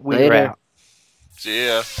Drac, we're out.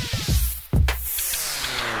 Yeah.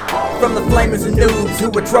 From the flamers and noobs who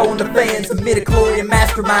were trolling the fans, the midichlorian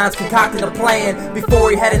masterminds concocted a plan. Before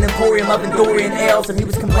he had an emporium of Endorian ales, and he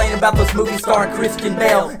was complaining about those movies starring Christian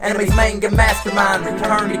Bale. Anime's manga mastermind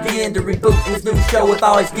returned again to reboot his new show with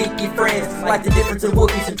all his geeky friends. Like the difference in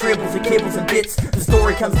Wookiees and tribbles and kibbles and bits, the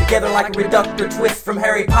story comes together like a reductor twist from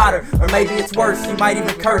Harry Potter. Or maybe it's worse, you might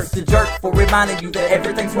even curse the jerk for reminding you that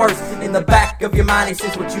everything's worse. In the back of your mind he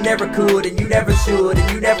says what you never could, and you never should,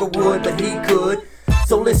 and you never would, but he could.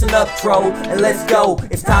 So listen up, troll, and let's go.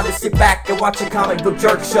 It's time to sit back and watch a Comic Book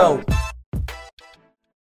Jerk show.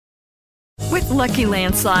 With Lucky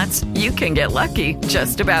Land Slots, you can get lucky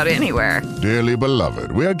just about anywhere. Dearly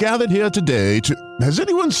beloved, we are gathered here today to... Has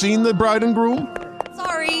anyone seen the bride and groom?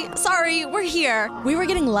 Sorry, we're here. We were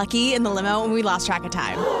getting lucky in the limo and we lost track of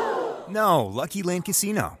time. No, Lucky Land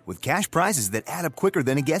Casino, with cash prizes that add up quicker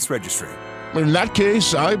than a guest registry. In that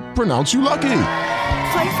case, I pronounce you lucky.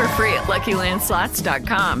 Play for free at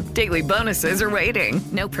LuckyLandSlots.com. Daily bonuses are waiting.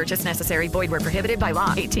 No purchase necessary. Void where prohibited by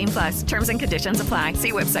law. 18+. Terms and conditions apply.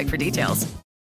 See website for details.